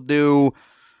think we'll do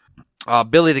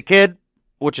Billy the Kid,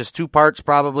 which is 2 parts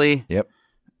probably. Yep.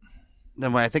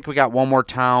 Then I think we got one more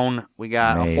town. We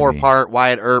got a 4-part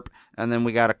Wyatt Earp, and then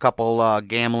we got a couple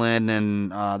gambling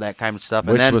and that kind of stuff.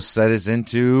 Which will set us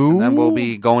into... And then we'll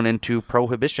be going into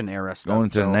Prohibition era stuff. Going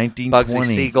to the 1920s. Bugsy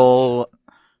Siegel.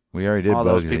 We already did all Bugsy.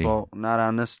 All those people not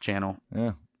on this channel.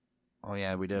 Yeah. Oh,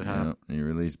 yeah, we did, huh? Yeah, you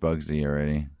released Bugsy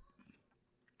already.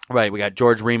 Right, we got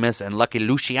George Remus and Lucky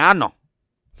Luciano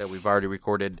that we've already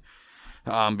recorded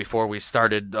before we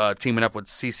started teaming up with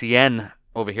CCN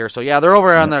over here. So, yeah, they're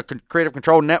over on the Creative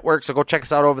Control Network, so go check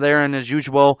us out over there. And as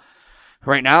usual,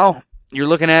 right now, you're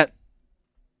looking at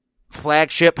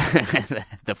Flagship.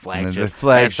 The Flagship.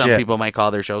 As some people might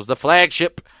call their shows. The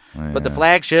Flagship. Oh, yeah. But the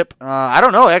Flagship, I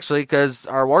don't know, actually, because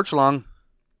our watch-along,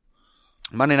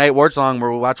 Monday Night Watch-along,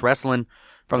 where we watch wrestling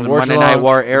from the Monday Night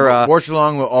War era.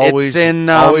 Watch-along will always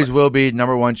will be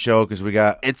number 1 show because we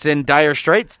got... It's in dire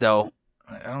straits, though.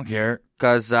 I don't care.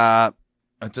 Because...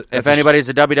 if anybody's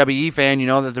a WWE fan, you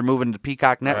know that they're moving to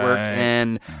Peacock Network,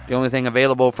 and the only thing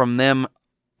available from them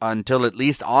until at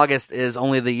least August is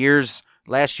only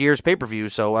last year's pay-per-view.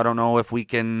 So I don't know if we're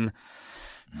going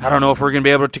to be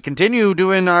able to continue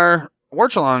doing our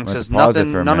watch-alongs, because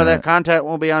none of that content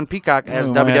will be on Peacock, as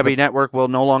WWE Network will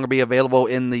no longer be available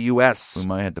in the U.S. We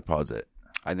might have to pause it.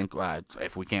 I think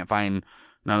if we can't find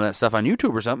none of that stuff on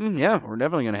YouTube or something, yeah, we're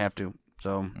definitely going to have to.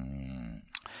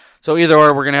 So either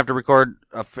or, we're going to have to record.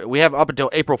 We have up until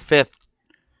April 5th.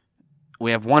 We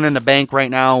have 1 in the bank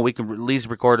right now. We can at least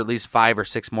record at least 5 or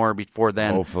 6 more before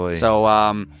then. Hopefully. So,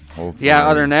 Hopefully. Yeah,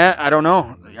 other than that, I don't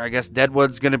know. I guess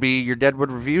Deadwood's going to be, your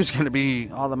Deadwood review is going to be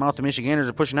all the Mouth of Michiganders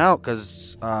are pushing out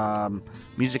because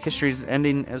music history is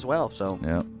ending as well. So,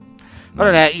 yeah. Other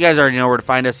than that, you guys already know where to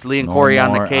find us. Lee and Corey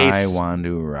on the case. I want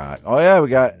to rock. Oh,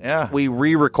 yeah, we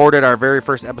re-recorded our very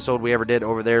first episode we ever did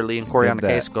over there, Lee and Corey on the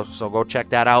case. So go check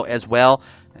that out as well.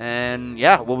 And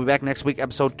yeah, we'll be back next week,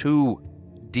 episode 2,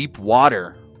 Deep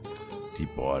Water.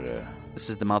 Deep Water. This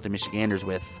is the Mouth of Michiganders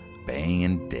with Bang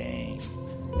and Dang.